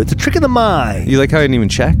trick you. It's a trick of the mind. You like how I didn't even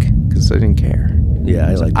check? Because I didn't care. Yeah,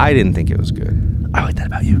 I like that. I didn't think it was good. I like that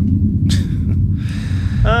about you.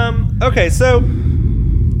 Okay, so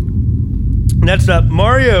next up,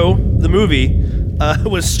 Mario, the movie,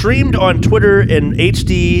 was streamed on Twitter in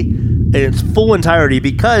HD in its full entirety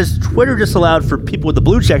because Twitter just allowed for people with the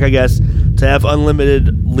blue check, I guess, to have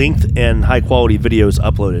unlimited length and high-quality videos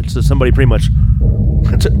uploaded. So somebody pretty much...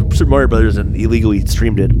 Super Mario Brothers and illegally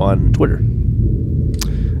streamed it on Twitter.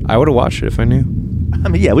 I would have watched it if I knew. I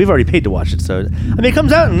mean, yeah, we've already paid to watch it, so I mean, it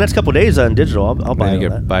comes out in the next couple of days on digital. I'll buy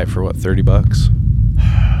it. Buy it for what,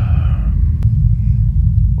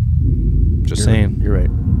 $30? Just saying. You're right.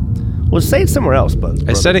 Well, say it somewhere else, but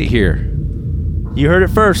I said it here. You heard it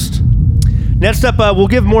first. Next up, we'll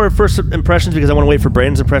give more first impressions because I want to wait for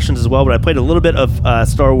Brandon's impressions as well. But I played a little bit of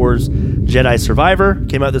Star Wars Jedi Survivor.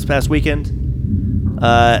 Came out this past weekend.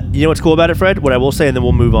 You know what's cool about it, Fred? What I will say, and then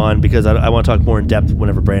we'll move on because I want to talk more in depth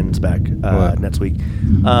whenever Brandon's back next week.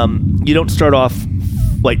 You don't start off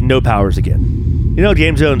like no powers again. You know,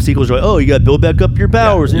 games and sequels are like, oh, you got to build back up your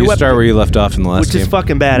powers and your you weapons. start where you left off in the last which game. Is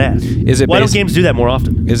fucking badass. Why don't games do that more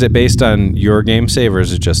often? Is it based on your game save, or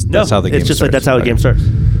is it just that's how the game starts? It's just like that's how the game starts.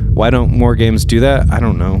 Why don't more games do that? I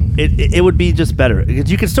don't know. It would be just better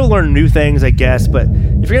because you can still learn new things, I guess. But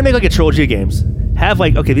if you're gonna make like a trilogy of games, have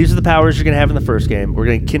like, okay, these are the powers you're going to have in the first game. We're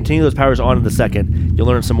going to continue those powers on in the second. You'll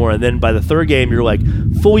learn some more. And then by the third game, you're like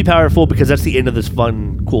fully powerful because that's the end of this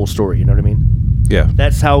fun, cool story. You know what I mean? Yeah.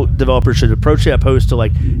 That's how developers should approach it, opposed to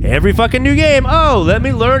like every fucking new game. Oh, let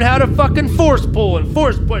me learn how to fucking force pull and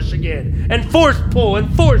force push again, and force pull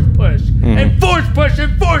and force push, and force push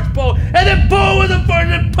and force pull, and then pull with the force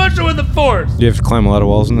and push it with the force. Do you have to climb a lot of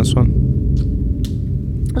walls in this one?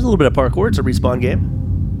 There's a little bit of parkour. It's a respawn game.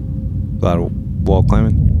 A lot of wall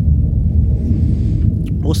climbing?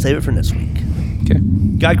 We'll save it for next week. Okay.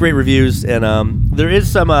 Got great reviews, and there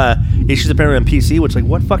is some issues apparently on PC, which, like,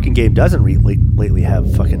 what fucking game doesn't lately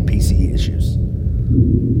have fucking PC issues?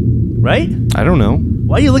 Right? I don't know.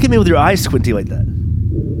 Why you look at me with your eyes squinty like that?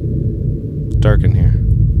 It's dark in here.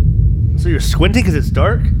 So you're squinting because it's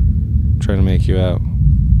dark? Trying to make you out.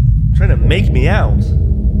 Trying to make me out.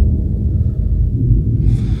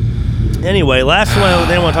 Anyway, last one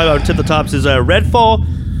I want to talk about Tip the Tops is Redfall.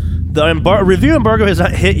 The review embargo has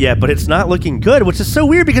not hit yet, but it's not looking good, which is so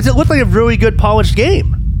weird because it looked like a really good polished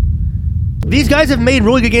game. These guys have made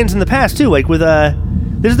really good games in the past too, like with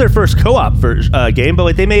this is their first co-op game, but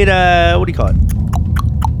like they made what do you call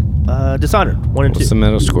it? Dishonored 1 and 2. What's the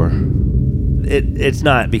meta score? It's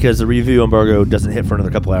not, because the review embargo doesn't hit for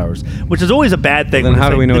another couple hours, which is always a bad thing. Then how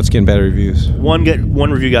do we know it's getting bad reviews? One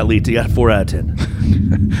review got leaked. It got 4 out of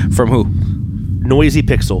 10. From who? Noisy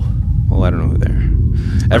Pixel. Well, I don't know who they are.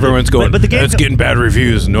 Everyone's going, but the game it's getting bad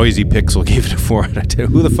reviews. Noisy Pixel gave it a 4 out of 10.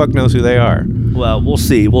 Who the fuck knows who they are? Well, we'll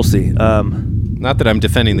see. Not that I'm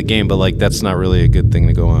defending the game, but like that's not really a good thing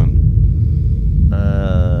to go on.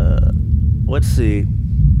 Let's see.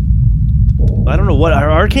 I don't know what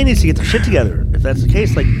Arcane needs to get their shit together. If that's the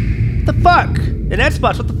case, like, what the fuck? In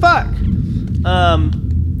Xbox, what the fuck?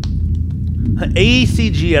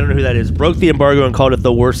 ACG, I don't know who that is, broke the embargo and called it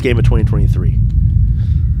the worst game of 2023.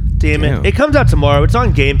 Damn it. It comes out tomorrow. It's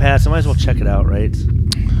on Game Pass. I might as well check it out, right?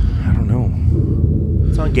 I don't know.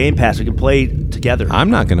 It's on Game Pass. We can play together. I'm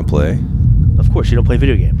not going to play. Of course, you don't play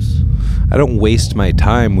video games. I don't waste my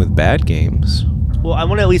time with bad games. Well, I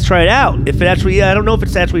want to at least try it out. If it actually, I don't know if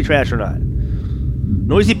it's actually trash or not.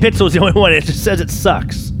 Noisy Pixel is the only one. It just says it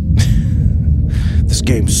sucks. This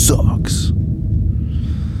game sucks.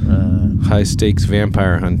 High stakes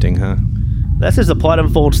vampire hunting, huh? That says the plot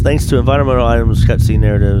unfolds thanks to environmental items, cutscene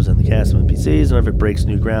narratives, and the cast of NPCs. And if it breaks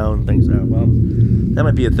new ground, things out. Well, that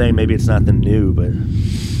might be a thing. Maybe it's not the new, but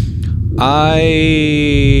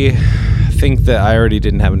I think that I already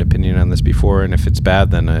didn't have an opinion on this before, and if it's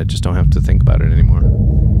bad, then I just don't have to think about it anymore.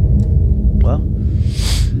 Well,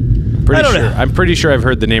 I'm pretty sure I've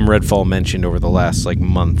heard the name Redfall mentioned over the last like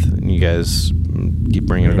month, and you guys keep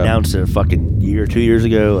bringing it up. Announced it a fucking year, 2 years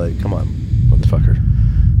ago. Like, come on, motherfucker.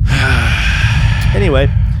 Anyway,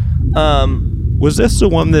 was this the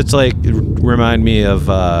one that's like remind me of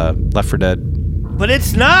Left 4 Dead? But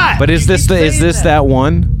it's not. But is this that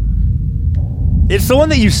one? It's the one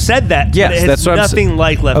that you said that. Yes, but it that's has what I'm nothing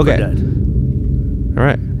like Left 4 Dead. All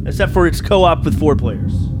right. Except for its co-op with 4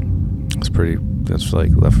 players. That's like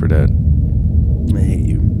Left 4 Dead. I hate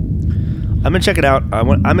you. I'm gonna check it out. I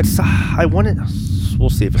want it. We'll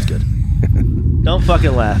see if it's good. Don't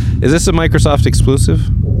fucking laugh. Is this a Microsoft exclusive?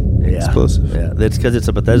 Yeah. Explosive. Yeah, that's because it's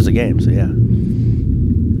a Bethesda game, so yeah.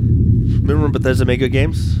 Remember when Bethesda made good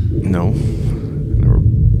games? No.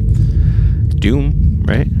 Doom,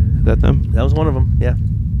 right? Is that them? That was one of them, yeah.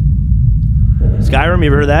 Skyrim, you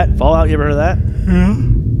ever heard that? Fallout, you ever heard of that? Yeah.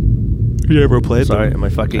 You ever played them? Sorry, am I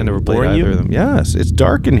fucking I never played boring either you? of them. Yes, it's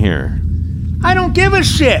dark in here. I don't give a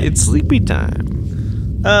shit! It's sleepy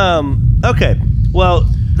time. Okay. Well,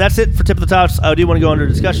 that's it for Tip of the Tops. I do want to go under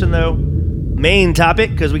discussion, though. Main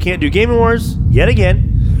topic, because we can't do Game Wars yet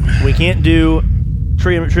again. We can't do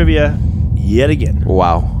trivia yet again.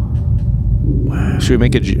 Wow. Should we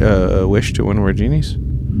make a wish to one of our genies?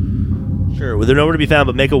 Sure. Well, they're nowhere to be found,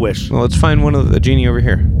 but make a wish. Well, let's find one of the genie over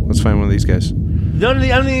here. Let's find one of these guys. I don't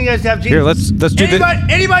think you guys have genies. Here, let's do this.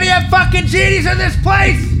 Anybody have fucking genies in this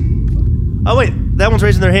place? Oh, wait. That one's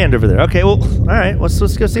raising their hand over there. Okay, well, all right. Let's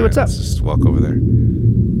go see what's up. Let's just walk over there.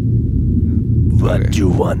 What do you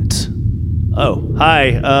want? Oh,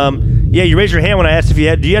 hi. Yeah, you raised your hand when I asked if you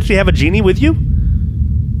had... Do you actually have a genie with you?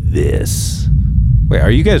 This. Wait,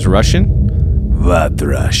 are you guys Russian? What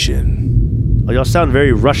Russian? Oh, y'all sound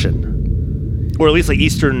very Russian. Or at least like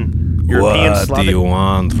Eastern European, What Slavic. do you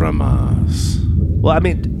want from us? Well, I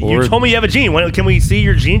mean, you told me you have a genie. Can we see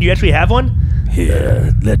your genie? Do you actually have one?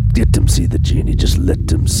 Here, get them see the genie. Just let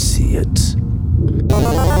them see it.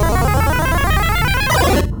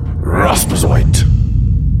 Raspusoid.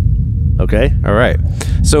 Okay. All right.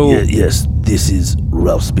 So Yes, this is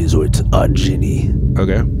Raspuzoid, Aunt Ginny.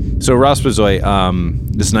 okay. So Raspuzoid,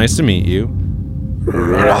 it's nice to meet you.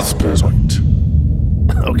 Raspuzoid.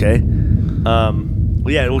 Okay.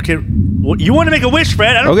 Well, yeah. You want to make a wish,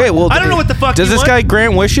 Fred? I don't know what the fuck. Does you this want. guy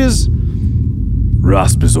grant wishes?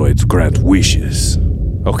 Raspuzoids grant wishes.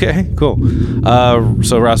 Okay, cool.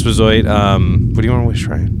 So Raspuzoid, what do you want to wish,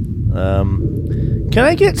 Ryan? Can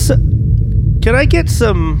I get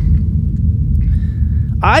some?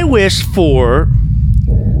 I wish for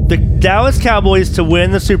the Dallas Cowboys to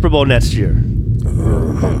win the Super Bowl next year.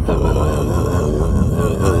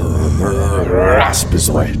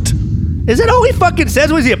 Raspuzoid. Is that all he fucking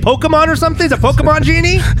says? Was he a Pokemon or something? Is a Pokemon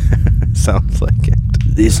genie? Sounds like it.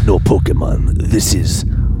 This is no Pokemon. This is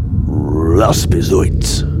Raspuzoid.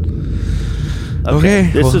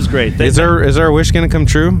 Okay, This is great. Is our wish gonna come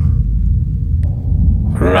true?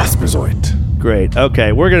 Raspuzoid. Great.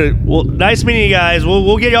 Okay, nice meeting you guys.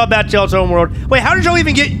 We'll get y'all back to y'all's home world. Wait, how did y'all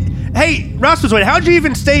even get? Hey, Raspuzoid, how did you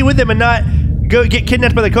even stay with them and not go get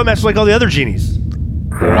kidnapped by the Comax like all the other genies?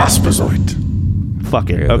 Raspuzoid.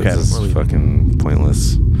 Fuck it. Yeah, Okay. This is fucking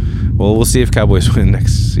pointless. Well, we'll see if Cowboys win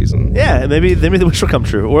next season. Yeah, maybe the wish will come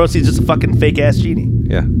true, or else he's just a fucking fake ass genie.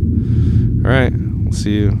 Yeah. All right. We'll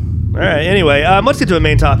see you. All right. Anyway, let's get to a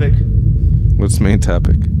main topic. What's the main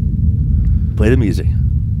topic? Play the music.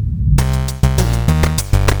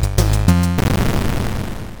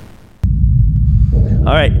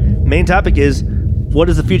 All right. Main topic is what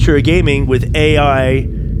is the future of gaming with AI?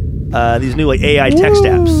 These new like AI text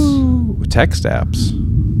apps. Text apps.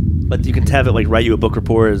 But you can have it like write you a book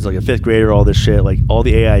report as like a fifth grader, all this shit, like all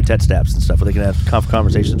the AI text apps and stuff, where they can have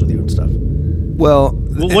conversations with you and stuff. Well,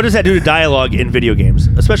 What does that do to dialogue in video games,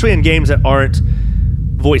 especially in games that aren't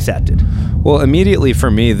voice acted? Well, immediately for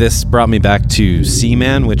me, this brought me back to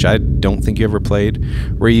Seaman, which I don't think you ever played,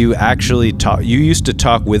 where you actually talk. You used to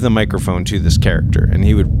talk with a microphone to this character, and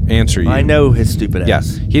he would answer you. I know his stupid Yeah,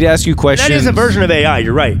 ass. he'd ask you questions. That is a version of AI.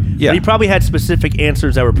 You're right. Yeah. But he probably had specific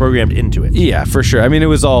answers that were programmed into it. Yeah, for sure. I mean, it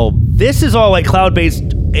was all. This is all like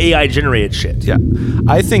cloud-based AI generated shit. Yeah,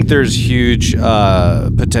 I think there's huge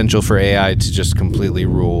potential for AI to just completely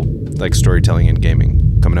rule like storytelling and gaming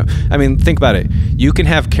coming up. I mean, think about it. You can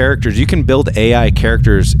have characters. You can build AI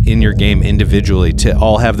characters in your game individually to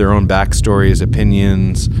all have their own backstories,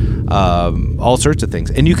 opinions, all sorts of things.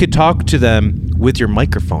 And you could talk to them with your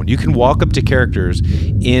microphone. You can walk up to characters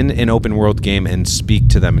in an open world game and speak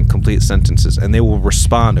to them in complete sentences, and they will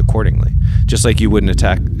respond accordingly, just like you would in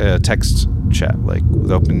a text chat, like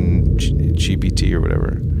with Open GPT or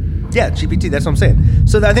whatever. Yeah, GPT, that's what I'm saying.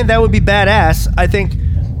 So I think that would be badass. I think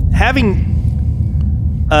having,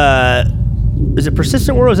 is it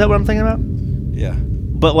persistent world? Is that what I'm thinking about? Yeah.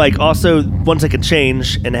 But like also ones that can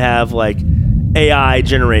change and have like AI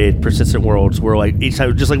generated persistent worlds where like each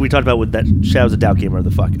time, just like we talked about with that Shadows of Doubt game or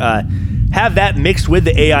the fuck, have that mixed with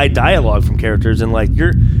the AI dialogue from characters and like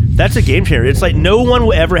that's a game changer. It's like no one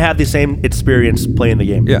will ever have the same experience playing the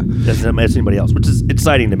game as anybody else, which is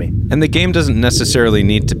exciting to me. And the game doesn't necessarily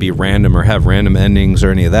need to be random or have random endings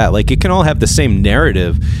or any of that. Like it can all have the same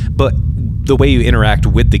narrative, but the way you interact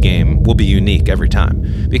with the game will be unique every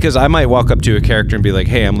time. Because I might walk up to a character and be like,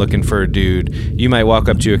 hey, I'm looking for a dude. You might walk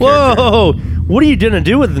up to a character. Whoa! What are you gonna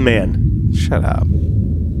do with the man? Shut up.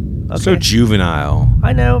 Okay. So juvenile.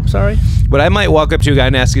 I know, I'm sorry. But I might walk up to a guy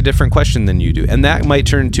and ask a different question than you do. And that might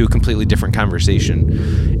turn into a completely different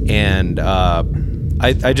conversation. And I don't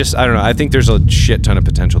know. I think there's a shit ton of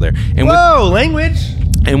potential there. And Language!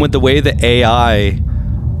 And with the way that AI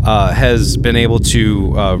has been able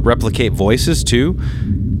to replicate voices too,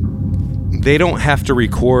 they don't have to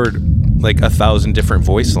record like 1,000 different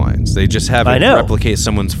voice lines. They just have it replicate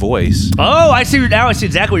someone's voice. Oh, I see. Now I see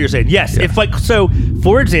exactly what you're saying. Yes. Yeah. If like, so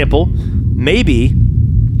for example, maybe,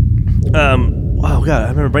 oh God, I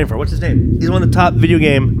remember brain fart. What's his name? He's one of the top video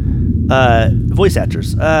game voice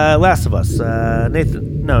actors. Last of Us.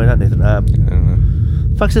 Nathan. No, not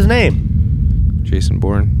Nathan. Fuck's his name? Jason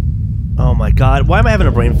Bourne. Oh my God. Why am I having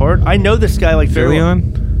a brain fart? I know this guy like fairly.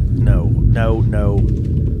 Leon? No.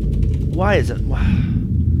 Why is it?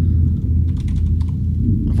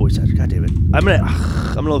 Voice actor. God damn it. I'm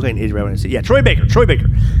gonna look like an idiot right when I see. Yeah, Troy Baker.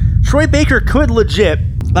 Troy Baker could legit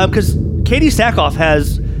because Katie Sackhoff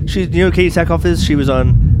Katie Sackhoff is. She was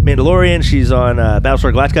on Mandalorian. She's on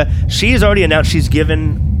Battlestar Galactica. She's already announced she's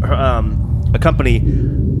given a company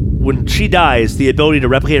when she dies the ability to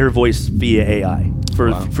replicate her voice via AI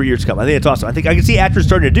for years to come. I think it's awesome. I think I can see actors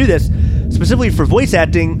starting to do this specifically for voice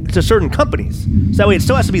acting to certain companies. So that way it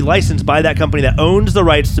still has to be licensed by that company that owns the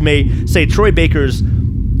rights to say Troy Baker's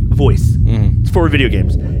voice for video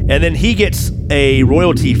games. And then he gets a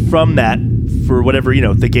royalty from that for whatever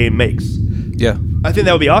the game makes. Yeah. I think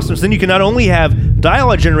that would be awesome. So then you can not only have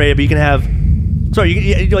dialogue generated, but you can have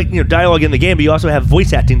dialogue in the game, but you also have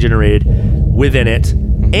voice acting generated within it,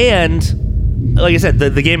 and like I said,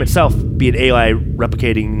 the game itself be an AI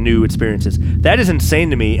replicating new experiences. That is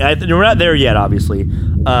insane to me. We're not there yet, obviously.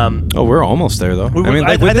 We're almost there though.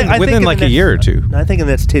 I think within like a year or two. I think in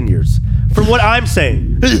the next 10 years. From what I'm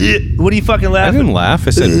saying. What are you fucking laughing? I didn't laugh.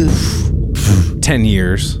 I said 10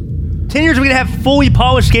 years. 10 years, we're going to have fully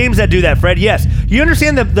polished games that do that, Fred. Yes. You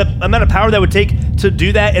understand the amount of power that would take to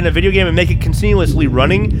do that in a video game and make it continuously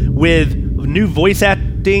running with new voice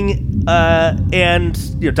acting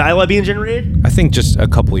and dialogue being generated? I think just a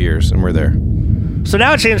couple years and we're there. So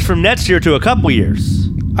now it changed from next year to a couple years.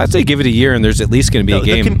 I'd say give it a year and there's at least going to be a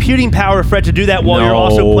game. The computing power, Fred, to do that while you're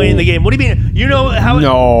also playing the game. What do you mean? You know how...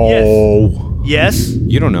 No. Yes.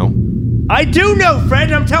 You don't know. I do know,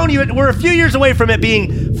 Fred. I'm telling you, we're a few years away from it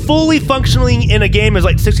being fully functioning in a game as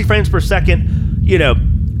like 60 frames per second,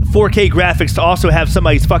 4K graphics to also have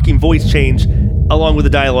somebody's fucking voice change along with the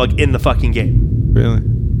dialogue in the fucking game. Really?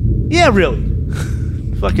 Yeah, really.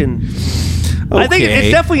 Fucking... Okay. I think it's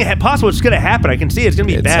definitely possible. It's going to happen. I can see it's going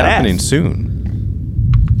to be badass. It's happening soon.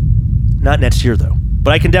 Not next year, though.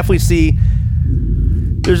 But I can definitely see...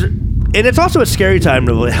 And it's also a scary time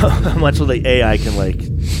to how much the AI can,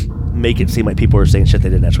 make it seem like people are saying shit they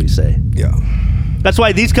didn't actually say. Yeah. That's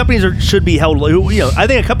why these companies should be held... I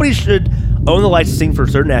think a company should own the licensing for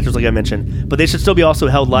certain actors, like I mentioned, but they should still be also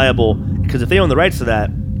held liable, because if they own the rights to that,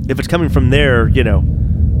 if it's coming from their,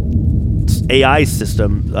 AI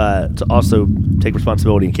system, to also take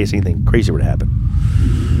responsibility in case anything crazy were to happen.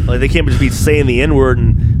 Like, they can't just be saying the N-word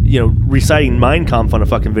and, reciting Mein Kampf on a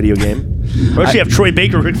fucking video game. Or actually have Troy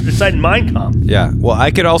Baker reciting Mein Kampf. Yeah. Well,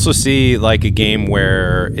 I could also see, a game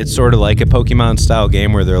where it's sort of like a Pokemon-style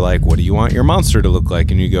game where they're like, what do you want your monster to look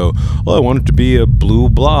like? And you go, well, I want it to be a blue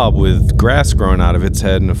blob with grass growing out of its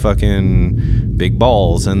head and a fucking big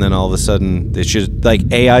balls. And then all of a sudden, it's just,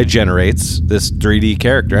 AI generates this 3D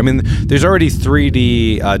character. I mean, there's already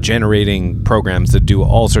 3D generating programs that do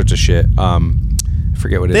all sorts of shit.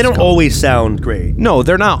 Forget what it is. They don't always sound great. No,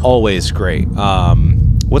 they're not always great.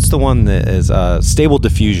 What's the one that is Stable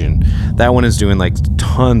Diffusion? That one is doing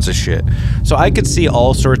tons of shit. So I could see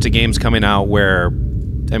all sorts of games coming out where,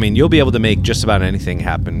 you'll be able to make just about anything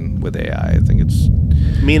happen with AI. I think it's...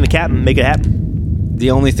 Me and the cat make it happen. The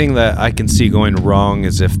only thing that I can see going wrong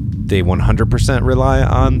is if they 100% rely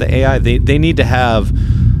on the AI. They need to have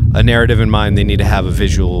a narrative in mind. They need to have a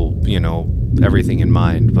visual, everything in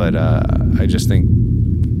mind. But I just think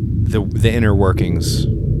the inner workings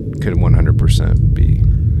could 100% be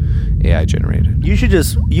AI generated. You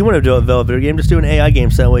want to develop a video game, just do an AI game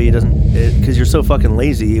so that way it doesn't, because you're so fucking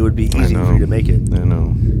lazy, it would be easy for you to make it. I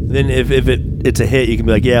know. Then if it's a hit, you can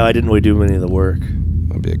be like, yeah, I didn't really do any of the work.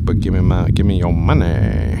 I'd be like, but give me your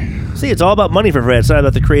money. See, it's all about money for Fred. It's not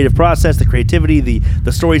about the creative process, the creativity,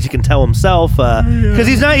 the stories he can tell himself, because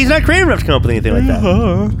he's not creative enough to come up with anything like that.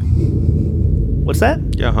 What's that?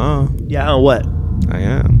 Yeah, Yeah, what? I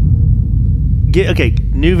am.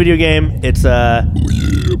 New video game. It's Yeah,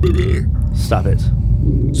 baby. Stop it.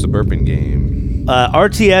 It's the burping game.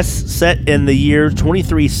 RTS set in the year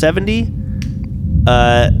 2370.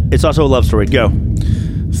 It's also a love story. Go.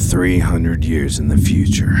 300 years in the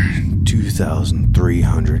future.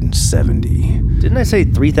 2370. Didn't I say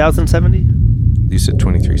 3070? You said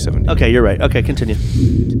 2370. Okay, you're right. Okay, continue.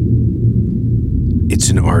 It's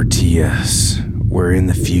an RTS. We're in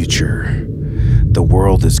the future. The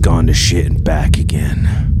world has gone to shit and back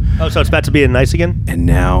again. Oh, so it's back to being nice again? And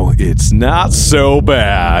now it's not so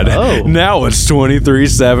bad. Oh. Now it's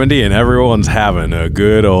 2370 and everyone's having a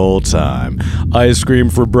good old time. Ice cream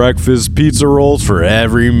for breakfast, pizza rolls for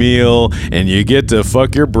every meal, and you get to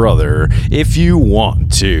fuck your brother if you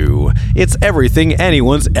want to. It's everything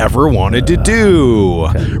anyone's ever wanted to do.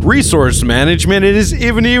 Okay. Resource management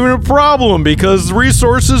isn't even a problem because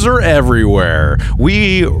resources are everywhere.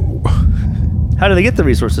 How do they get the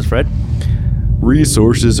resources, Fred?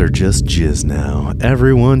 Resources are just jizz now.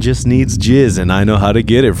 Everyone just needs jizz, and I know how to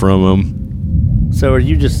get it from them. So are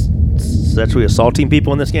you just sexually assaulting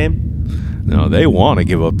people in this game? No, they want to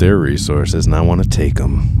give up their resources, and I want to take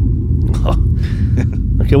them.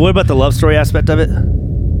 Okay, what about the love story aspect of it?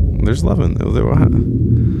 There's love in there.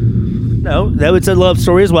 No, that was a love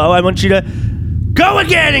story as well. I want you to go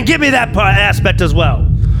again and give me that aspect as well.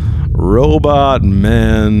 Robot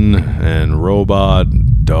men and robot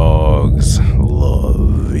dogs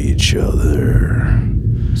love each other.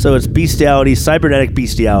 So it's bestiality, cybernetic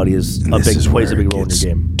bestiality plays a big role in your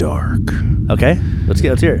game. Dark. Okay, let's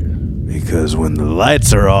hear it. Because when the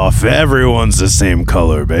lights are off, everyone's the same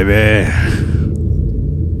color, baby.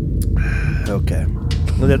 Okay.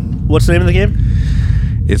 What's the name of the game?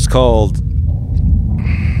 It's called...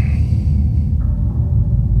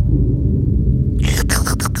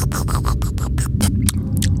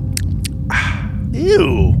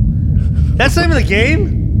 Ew. That's the name of the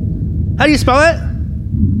game? How do you spell it?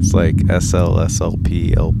 It's like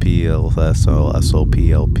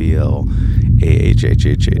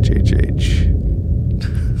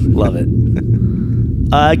SLSLPLPLSLSLPLAHHHHHH. Love it.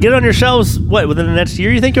 Get it on your shelves, within the next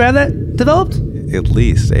year you think you have that developed? At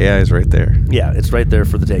least. AI is right there. Yeah, it's right there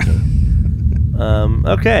for the taking.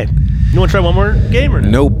 Okay. You want to try one more game or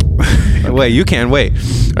no? Nope. Wait, you can. Wait.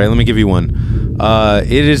 All right, let me give you one.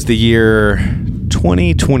 It is the year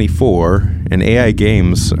 2024, and AI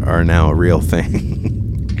games are now a real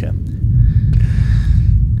thing. Okay.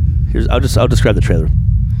 I'll describe the trailer.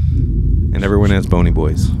 And everyone has bony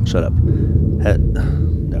boys. Shut up.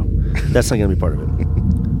 No, that's not going to be part of it.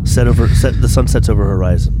 The sun sets over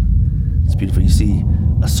horizon. It's beautiful. You see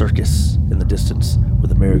a circus in the distance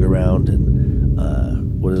with a merry-go-round and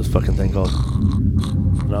what is this fucking thing called?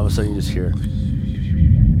 And all of a sudden you just hear...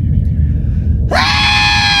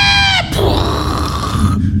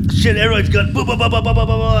 Shit, everyone's going... Blah, blah, blah, blah, blah, blah,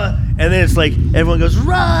 blah. And then it's like, everyone goes,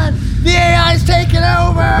 run! The AI's taking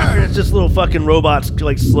over! And it's just little fucking robots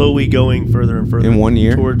like slowly going further and further. In 1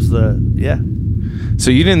 year? Towards the... Yeah.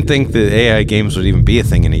 So you didn't think that AI games would even be a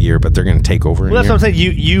thing in a year, but they're going to take over in Well, a that's year? what I'm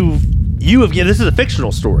saying. You have given... This is a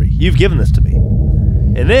fictional story. You've given this to me.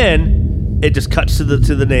 And then... It just cuts to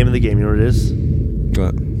the name of the game. You know what it is?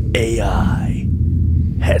 What? AI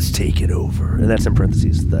has taken over. And that's in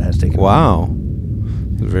parentheses. That has taken over. Wow.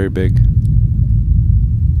 It's very big.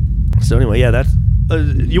 So anyway, yeah, that's...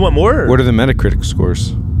 you want more? Or? What are the Metacritic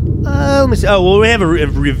scores? Let me see. Oh, well, we have a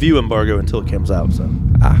review embargo until it comes out, so...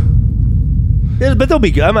 Yeah, but they'll be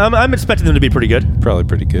good. I'm expecting them to be pretty good. Probably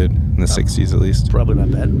pretty good. In the 60s, at least. Probably not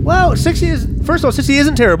bad. Well, 60 is... First of all, 60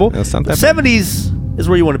 isn't terrible. No, it's not that 70s is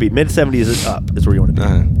where you want to be. Mid-70s is up is where you want to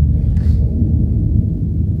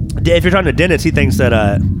be. If you're talking to Dennis, he thinks that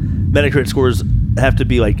Metacritic scores have to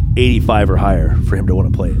be like 85 or higher for him to want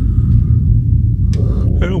to play it.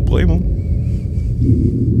 I don't blame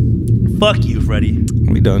him. Fuck you, Freddie.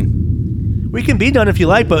 We done. We can be done if you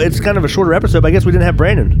like, but it's kind of a shorter episode. But I guess we didn't have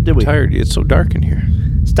Brandon, did we? Tired. It's so dark in here.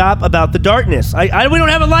 Stop about the darkness. We don't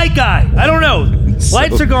have a light guy. I don't know.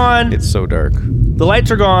 Lights are gone. It's so dark. The lights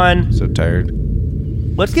are gone. So tired.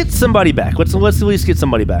 Let's get somebody back. Let's at least get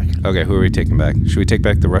somebody back. Okay, who are we taking back? Should we take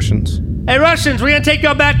back the Russians? Hey, Russians, we're going to take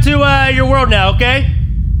y'all back to your world now, okay?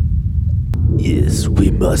 Yes,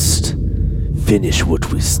 we must finish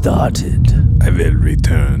what we started. I will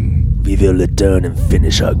return. We will return and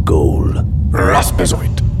finish our goal.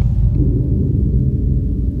 Raspuzoid.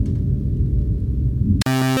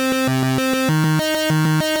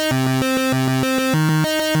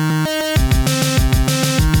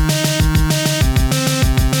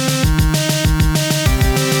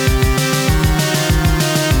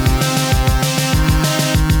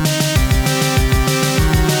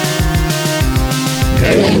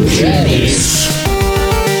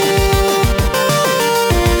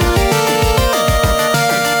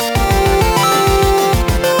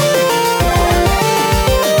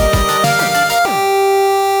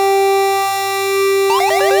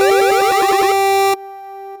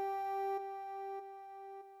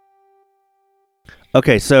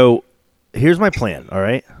 Okay, so here's my plan, all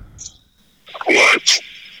right? What?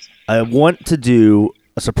 I want to do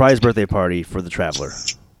a surprise birthday party for the Traveler.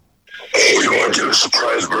 Oh, you want to do a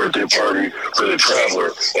surprise birthday party for the Traveler?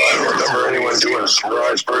 Well, I don't remember anyone doing a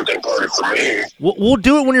surprise birthday party for me. We'll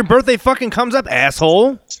do it when your birthday fucking comes up,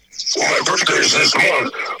 asshole. Well, my birthday's this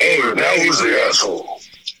month. Oh, now who's the asshole?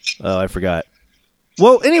 Oh, I forgot.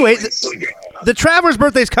 Well, anyway, the Traveler's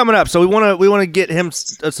birthday's coming up, so we want to get him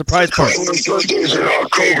a surprise party. My birthday's in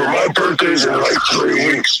October. My birthday's in like 3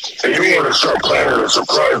 weeks. And you want to start planning a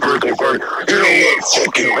surprise birthday party? You know what?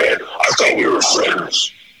 Fuck you, man. I thought we were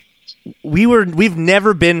friends. We've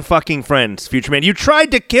never been fucking friends, Future Man. You tried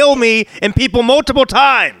to kill me and people multiple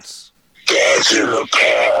times. That's in the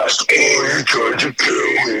past. Oh, you tried to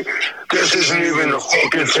kill me. This isn't even the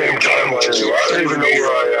fucking same timeline as you. I don't even know where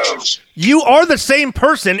I am. You are the same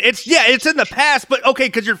person. It's in the past, but okay,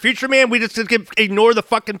 because you're Future Man, we just ignore the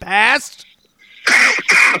fucking past?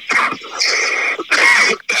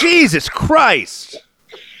 Jesus Christ.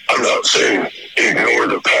 I'm not saying ignore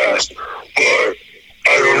the past, but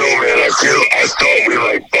I don't know, man. I thought we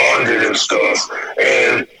like bonded and stuff,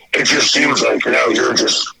 and it just seems like now you're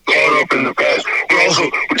just caught up in the past. But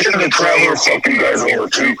also, we're getting the Traveler fucking guys over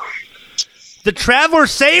too. The Traveler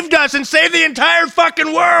saved us and saved the entire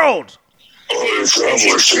fucking world. Oh, the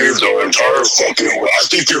Traveler saved the entire fucking world. I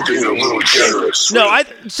think you're being a little generous. No, I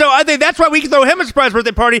think that's why we can throw him a surprise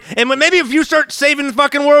birthday party, and maybe if you start saving the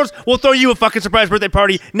fucking worlds, we'll throw you a fucking surprise birthday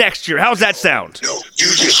party next year. How's that sound? No, you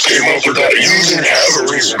just came up with that. You didn't have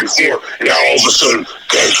a reason before. Now all of a sudden,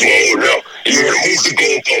 guys, well, now you're gonna move the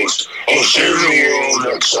goalpost. I'll save the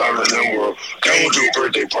world next time, and then we'll do a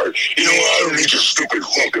birthday party. You know what? I don't need your stupid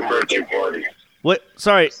fucking birthday party. What?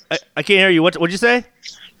 Sorry, I can't hear you. What'd you say?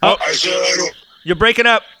 Oh, I said I don't. You're breaking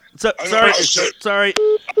up. Sorry. Sorry.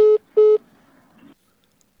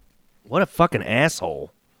 What a fucking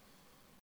asshole.